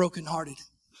to the brokenhearted,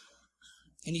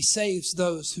 and He saves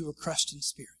those who are crushed in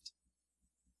spirit."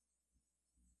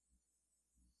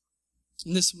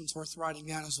 And this one's worth writing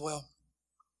down as well.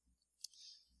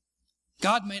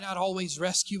 God may not always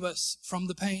rescue us from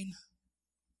the pain,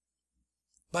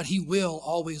 but He will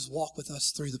always walk with us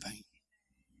through the pain.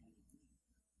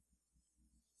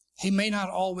 He may not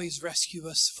always rescue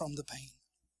us from the pain,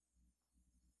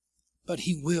 but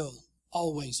He will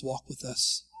always walk with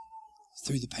us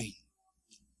through the pain.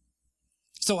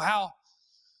 So how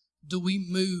do we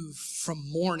move from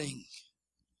mourning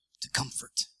to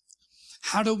comfort?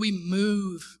 How do we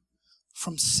move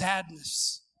from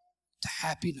sadness to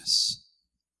happiness?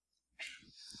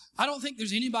 I don't think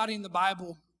there's anybody in the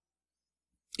Bible,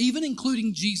 even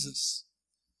including Jesus,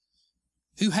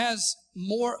 who has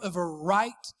more of a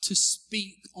right to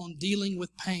speak on dealing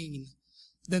with pain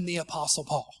than the Apostle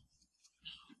Paul.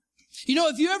 You know,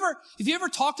 if you ever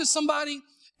talk to somebody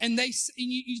and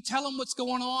you tell them what's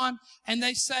going on, and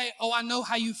they say, oh, I know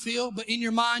how you feel, but in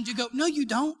your mind you go, no, you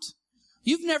don't.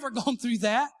 You've never gone through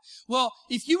that. Well,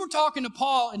 if you were talking to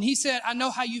Paul and he said, I know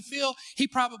how you feel, he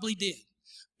probably did.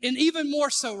 And even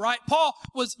more so, right? Paul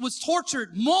was tortured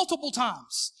multiple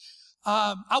times.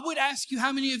 I would ask you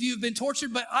how many of you have been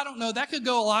tortured, but I don't know. That could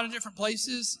go a lot of different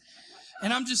places.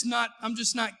 And I'm just not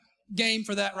game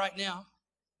for that right now.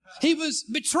 He was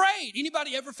betrayed.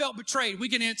 Anybody ever felt betrayed? We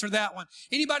can answer that one.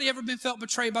 Anybody ever felt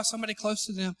betrayed by somebody close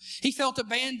to them? He felt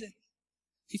abandoned.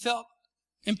 He felt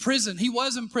in prison. He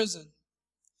was in prison.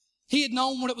 He had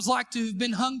known what it was like to have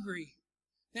been hungry.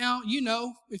 Now, you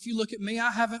know, if you look at me,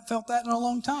 I haven't felt that in a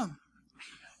long time.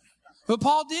 But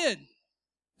Paul did.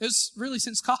 It was really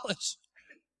since college.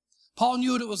 Paul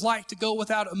knew what it was like to go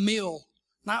without a meal,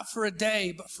 not for a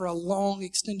day, but for a long,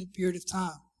 extended period of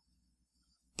time.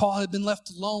 Paul had been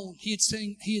left alone. He had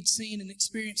seen and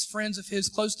experienced friends of his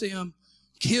close to him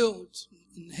killed,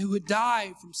 who had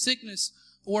died from sickness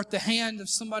or at the hand of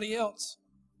somebody else.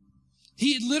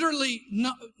 He had literally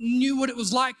knew what it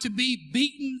was like to be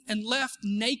beaten and left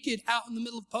naked out in the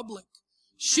middle of public,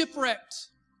 shipwrecked.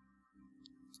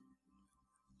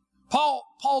 Paul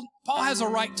has a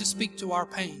right to speak to our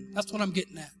pain. That's what I'm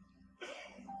getting at.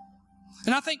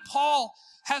 And I think Paul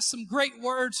has some great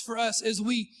words for us as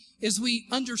we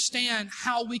understand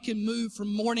how we can move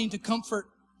from mourning to comfort.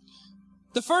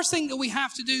 The first thing that we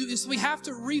have to do is we have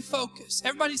to refocus.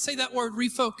 Everybody say that word,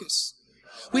 refocus.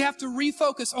 We have to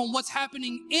refocus on what's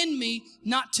happening in me,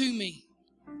 not to me.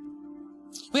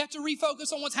 We have to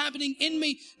refocus on what's happening in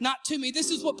me, not to me.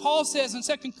 This is what Paul says in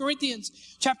 2 Corinthians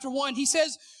chapter 1. He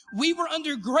says, we were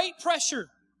under great pressure,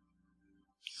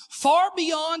 far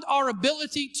beyond our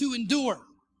ability to endure.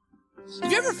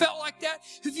 Have you ever felt like that?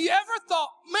 Have you ever thought,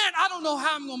 man, I don't know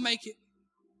how I'm going to make it.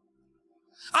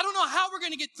 I don't know how we're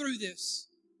going to get through this.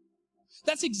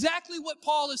 That's exactly what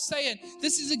Paul is saying.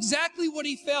 This is exactly what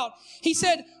he felt. He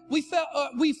said,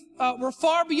 we're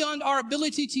far beyond our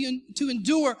ability to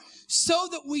endure, so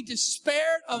that we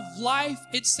despaired of life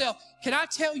itself. Can I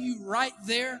tell you right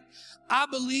there, I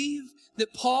believe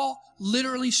that Paul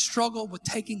literally struggled with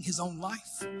taking his own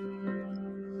life.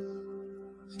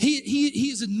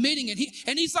 He is admitting it.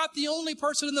 And he's not the only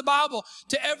person in the Bible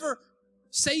to ever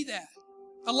say that.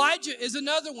 Elijah is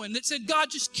another one that said,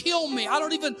 God, just kill me. I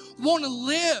don't even want to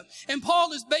live. And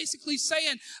Paul is basically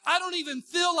saying, I don't even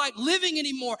feel like living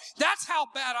anymore. That's how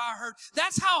bad I hurt.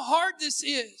 That's how hard this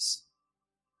is.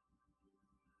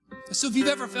 So if you've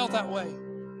ever felt that way,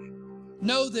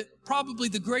 know that probably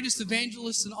the greatest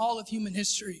evangelist in all of human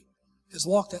history has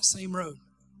walked that same road.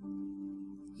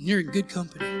 And you're in good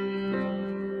company.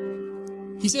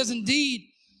 He says, indeed,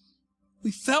 we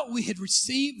felt we had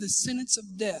received the sentence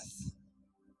of death.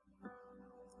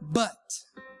 But,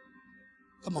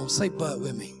 come on, say but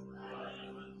with me.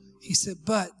 He said,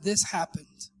 but this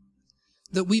happened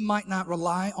that we might not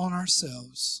rely on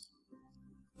ourselves,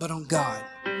 but on God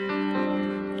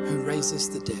who raises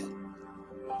the dead.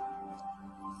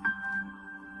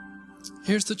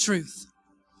 Here's the truth.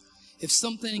 If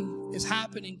something is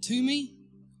happening to me,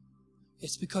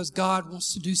 it's because God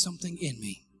wants to do something in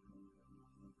me.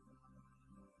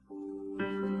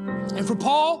 And for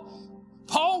Paul,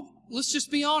 let's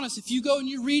just be honest. If you go and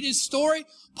you read his story,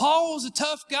 Paul was a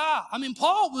tough guy. I mean,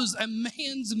 Paul was a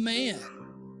man's man.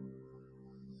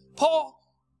 Paul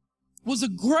was a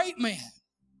great man.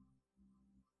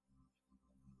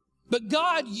 But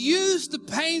God used the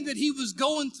pain that he was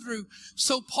going through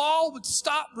so Paul would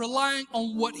stop relying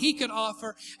on what he could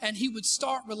offer and he would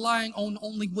start relying on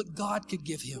only what God could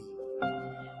give him.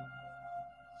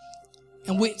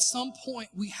 And at some point,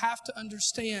 we have to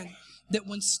understand that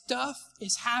when stuff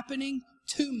is happening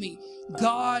to me,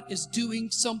 God is doing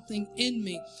something in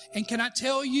me. And can I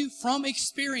tell you from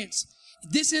experience,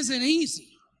 this isn't easy.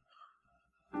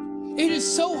 It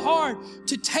is so hard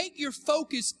to take your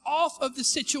focus off of the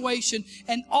situation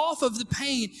and off of the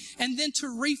pain and then to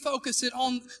refocus it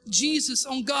on Jesus,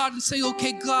 on God, and say,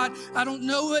 okay, God, I don't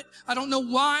know it. I don't know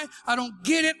why. I don't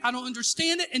get it. I don't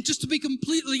understand it. And just to be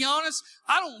completely honest,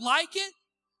 I don't like it.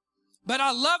 But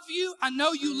I love you. I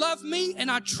know you love me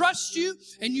and I trust you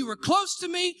and you are close to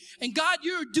me. And God,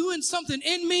 you're doing something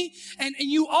in me and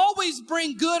you always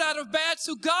bring good out of bad.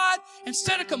 So God,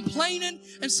 instead of complaining,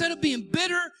 instead of being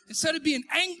bitter, instead of being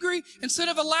angry, instead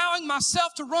of allowing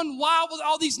myself to run wild with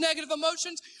all these negative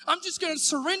emotions, I'm just going to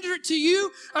surrender it to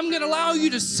you. I'm going to allow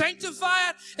you to sanctify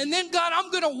it. And then God,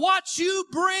 I'm going to watch you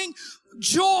bring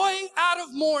joy out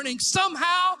of mourning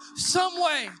somehow, some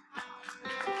way.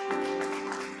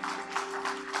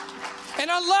 And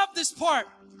I love this part.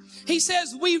 He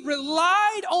says, we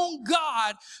relied on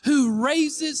God who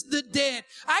raises the dead.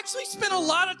 I actually spent a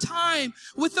lot of time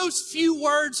with those few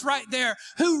words right there,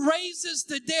 who raises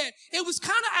the dead. It was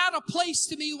kind of out of place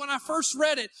to me when I first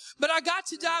read it, but I got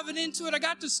to diving into it. I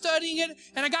got to studying it,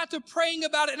 and I got to praying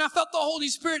about it, and I felt the Holy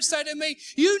Spirit say to me,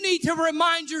 you need to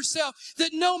remind yourself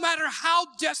that no matter how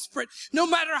desperate, no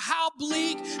matter how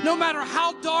bleak, no matter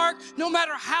how dark, no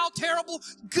matter how terrible,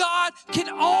 God can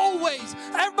always,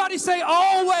 everybody say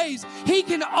always, He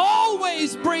can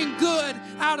always bring good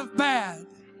out of bad.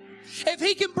 If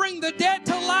He can bring the dead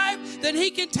to life, then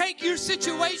He can take your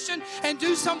situation and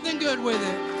do something good with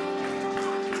it.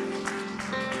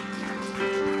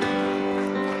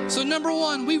 So number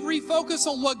one, we refocus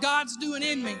on what God's doing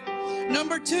in me.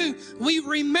 Number two, we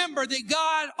remember that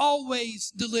God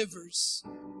always delivers.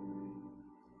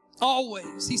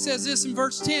 Always. He says this in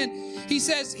verse 10. He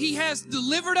says, He has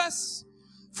delivered us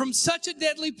from such a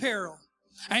deadly peril,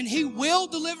 and He will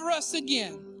deliver us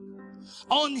again.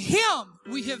 On Him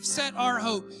we have set our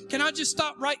hope. Can I just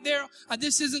stop right there?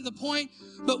 This isn't the point,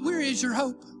 but where is your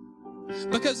hope?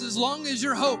 Because as long as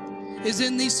your hope is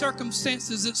in these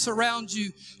circumstances that surround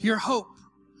you, your hope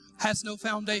has no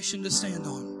foundation to stand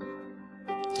on.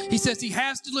 He says He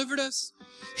has delivered us.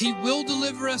 He will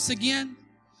deliver us again,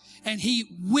 and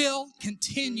He will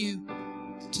continue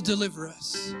to deliver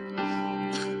us.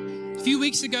 A few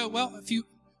weeks ago,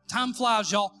 time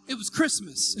flies, y'all. It was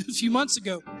Christmas a few months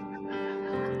ago.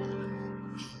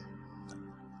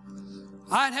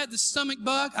 I had the stomach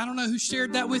bug. I don't know who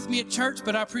shared that with me at church,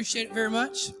 but I appreciate it very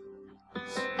much.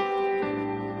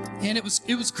 And it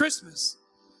was Christmas.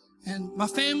 And my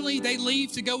family, they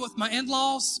leave to go with my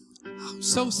in-laws. I'm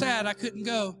so sad I couldn't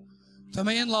go to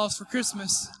my in-laws for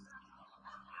Christmas.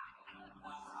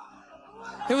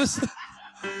 It was,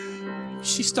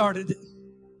 she started it.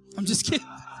 I'm just kidding.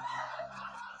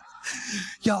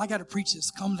 Y'all, I got to preach this.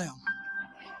 Calm down.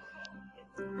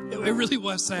 It really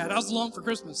was sad. I was alone for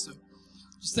Christmas, so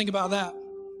just think about that.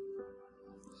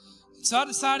 So I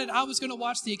decided I was going to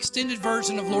watch the extended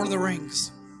version of Lord of the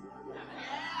Rings.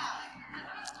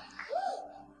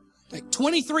 Like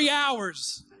 23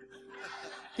 hours.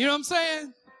 You know what I'm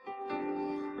saying?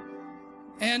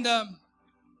 And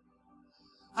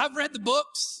I've read the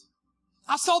books.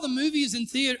 I saw the movies in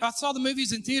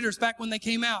theaters back when they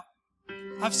came out.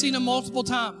 I've seen them multiple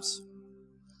times.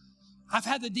 I've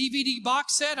had the DVD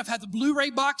box set, I've had the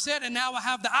Blu-ray box set, and now I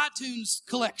have the iTunes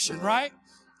collection, right?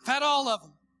 I've had all of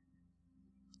them.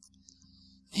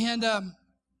 And I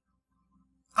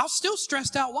was still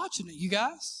stressed out watching it, you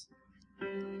guys.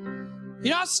 You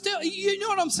know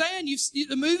what I'm saying?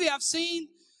 The movie I've seen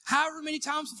however many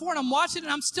times before, and I'm watching it,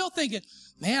 and I'm still thinking,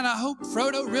 man, I hope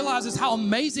Frodo realizes how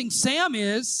amazing Sam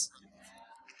is.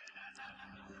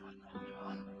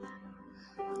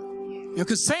 You know,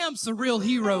 because Sam's the real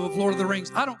hero of Lord of the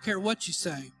Rings. I don't care what you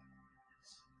say.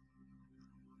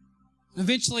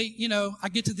 Eventually, I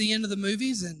get to the end of the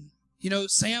movies, and,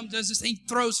 Sam does this. He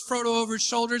throws Frodo over his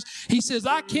shoulders. He says,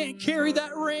 I can't carry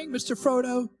that ring, Mr.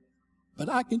 Frodo, but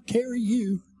I can carry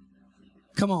you.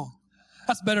 Come on.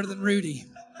 That's better than Rudy.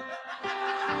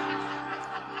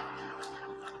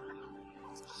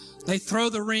 They throw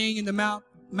the ring into Mount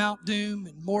Doom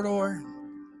and Mordor.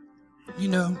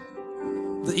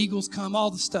 The eagles come, all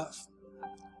the stuff.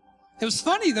 It was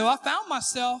funny, though. I found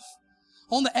myself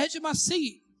on the edge of my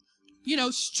seat,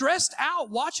 stressed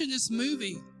out watching this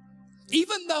movie,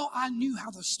 even though I knew how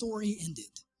the story ended.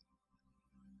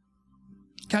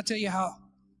 Can I tell you how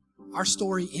our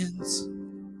story ends?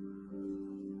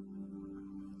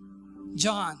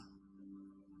 John,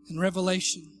 in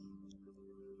Revelation,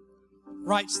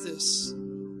 writes this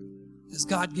as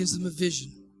God gives him a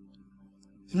vision.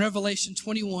 In Revelation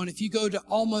 21, if you go to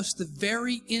almost the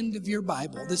very end of your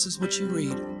Bible, this is what you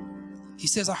read. He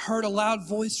says, I heard a loud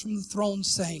voice from the throne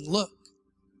saying, look,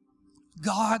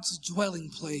 God's dwelling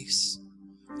place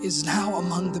is now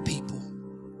among the people,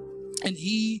 and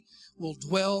He will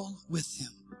dwell with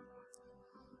them.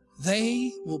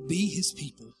 They will be His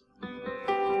people.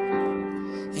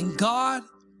 And God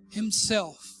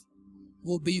Himself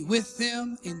will be with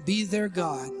them and be their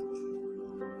God.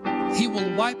 He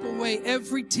will wipe away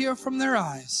every tear from their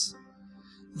eyes.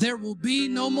 There will be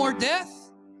no more death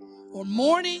or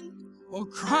mourning or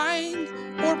crying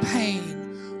or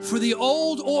pain, for the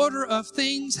old order of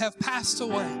things have passed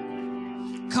away.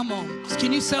 Come on,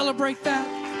 can you celebrate that?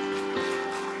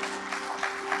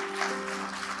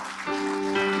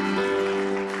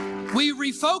 We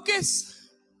refocus,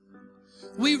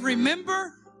 we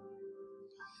remember,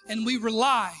 and we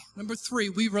rely. Number 3,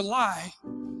 we rely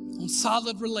on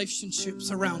solid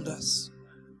relationships around us.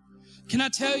 Can I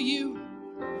tell you,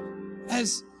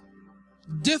 as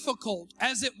difficult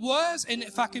as it was, and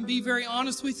if I can be very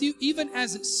honest with you, even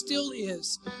as it still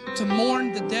is, to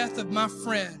mourn the death of my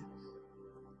friend,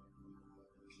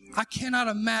 I cannot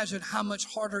imagine how much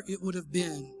harder it would have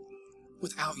been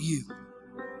without you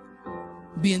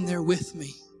being there with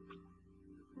me.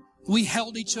 We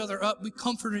held each other up. We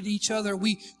comforted each other.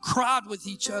 We cried with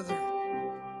each other.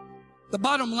 The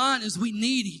bottom line is we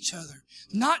need each other,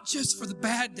 not just for the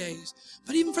bad days,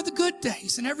 but even for the good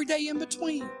days and every day in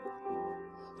between.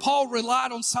 Paul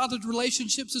relied on solid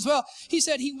relationships as well. He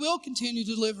said he will continue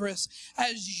to deliver us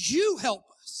as you help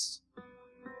us.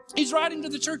 He's writing to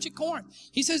the church at Corinth.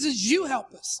 He says, as you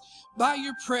help us by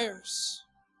your prayers,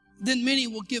 then many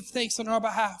will give thanks on our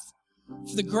behalf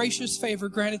for the gracious favor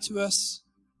granted to us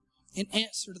in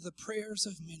answer to the prayers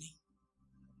of many.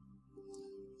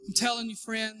 I'm telling you,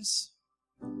 friends,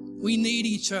 we need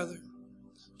each other.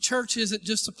 Church isn't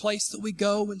just a place that we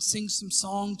go and sing some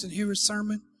songs and hear a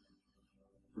sermon.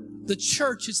 The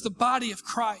church is the body of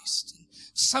Christ.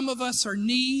 Some of us are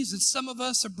knees, and some of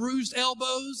us are bruised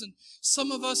elbows, and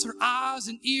some of us are eyes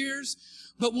and ears.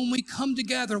 But when we come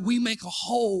together, we make a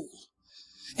whole.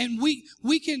 And we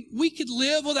could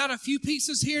live without a few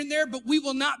pieces here and there, but we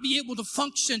will not be able to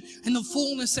function in the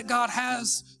fullness that God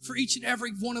has for each and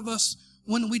every one of us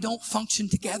when we don't function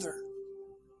together.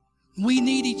 We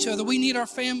need each other. We need our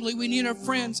family. We need our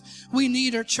friends. We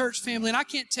need our church family. And I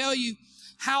can't tell you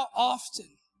how often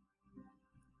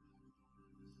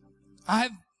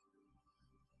I've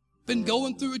been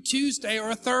going through a Tuesday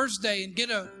or a Thursday and get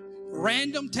a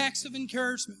random text of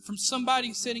encouragement from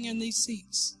somebody sitting in these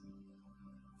seats.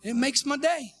 It makes my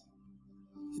day.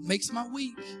 It makes my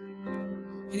week.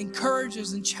 It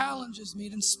encourages and challenges me.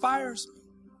 It inspires me.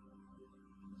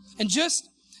 And just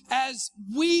as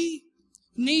we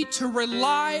need to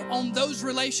rely on those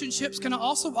relationships, can I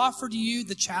also offer to you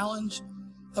the challenge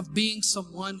of being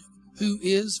someone who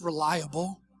is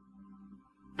reliable?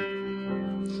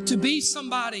 To be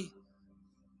somebody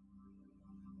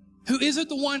who isn't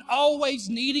the one always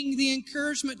needing the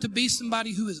encouragement, to be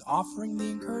somebody who is offering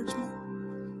the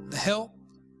encouragement, the help.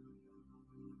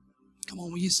 Come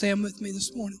on, will you stand with me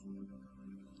this morning?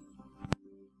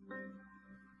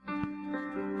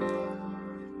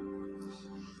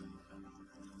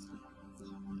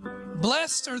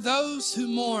 Blessed are those who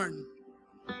mourn,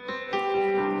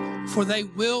 for they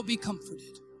will be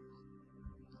comforted.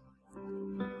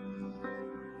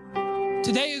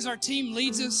 Today, as our team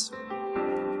leads us,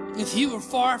 if you are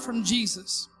far from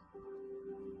Jesus,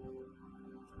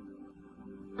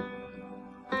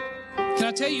 can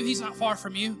I tell you, He's not far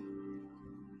from you?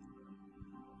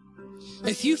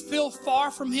 If you feel far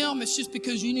from Him, it's just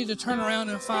because you need to turn around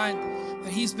and find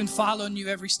that He's been following you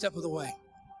every step of the way.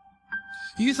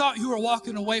 You thought you were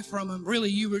walking away from Him. Really,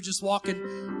 you were just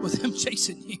walking with Him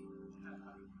chasing you.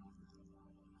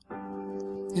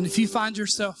 And if you find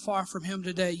yourself far from Him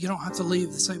today, you don't have to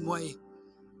leave the same way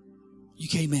you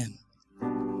came in.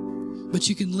 But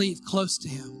you can leave close to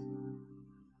Him.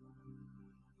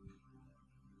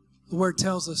 The Word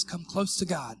tells us, come close to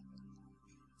God,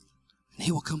 and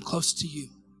He will come close to you.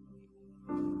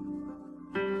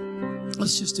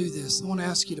 Let's just do this. I want to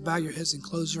ask you to bow your heads and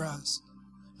close your eyes.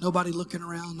 Nobody looking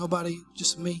around, nobody,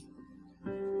 just me.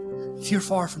 If you're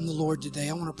far from the Lord today,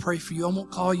 I want to pray for you. I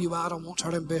won't call you out. I won't try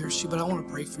to embarrass you, but I want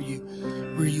to pray for you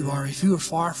where you are. If you are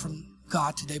far from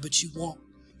God today, but you want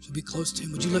to be close to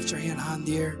Him, would you lift your hand high in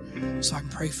the air so I can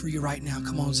pray for you right now?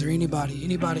 Come on, is there anybody?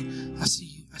 Anybody? I see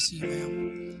you. I see you,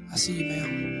 ma'am. I see you,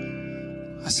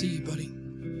 ma'am. I see you, buddy.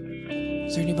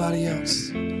 Is there anybody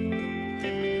else?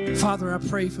 Father, I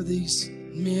pray for these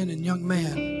men and young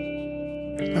men,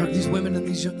 or these women and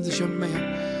this young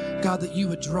man, God, that you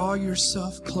would draw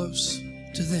yourself close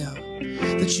to them,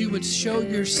 that you would show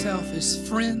yourself as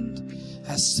friend,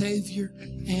 as Savior,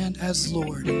 and as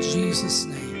Lord, in Jesus'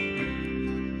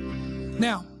 name.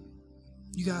 Now,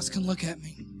 you guys can look at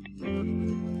me.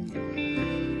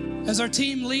 As our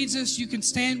team leads us, you can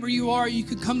stand where you are, you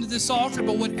can come to this altar,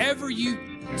 but whatever you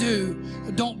do,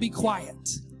 don't be quiet.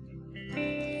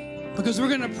 Because we're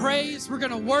going to praise, we're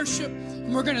going to worship,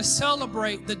 and we're going to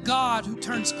celebrate the God who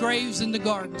turns graves into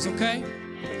gardens, okay?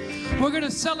 We're going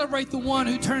to celebrate the one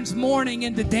who turns mourning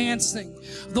into dancing,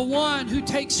 the one who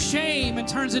takes shame and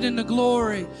turns it into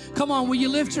glory. Come on, will you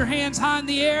lift your hands high in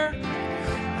the air?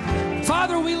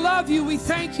 Father, we love you. We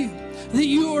thank you that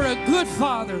you are a good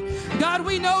Father. God,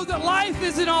 we know that life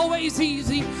isn't always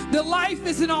easy, that life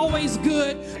isn't always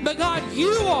good, but God,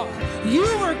 you are. You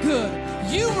are good.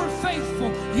 You were faithful.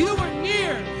 You were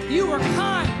near. You were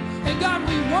kind. And God,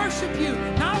 we worship you,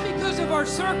 not because of our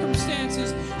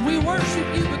circumstances. We worship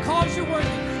you because you're worthy.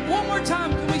 One more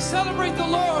time, can we celebrate the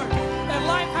Lord at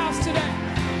Lifehouse today?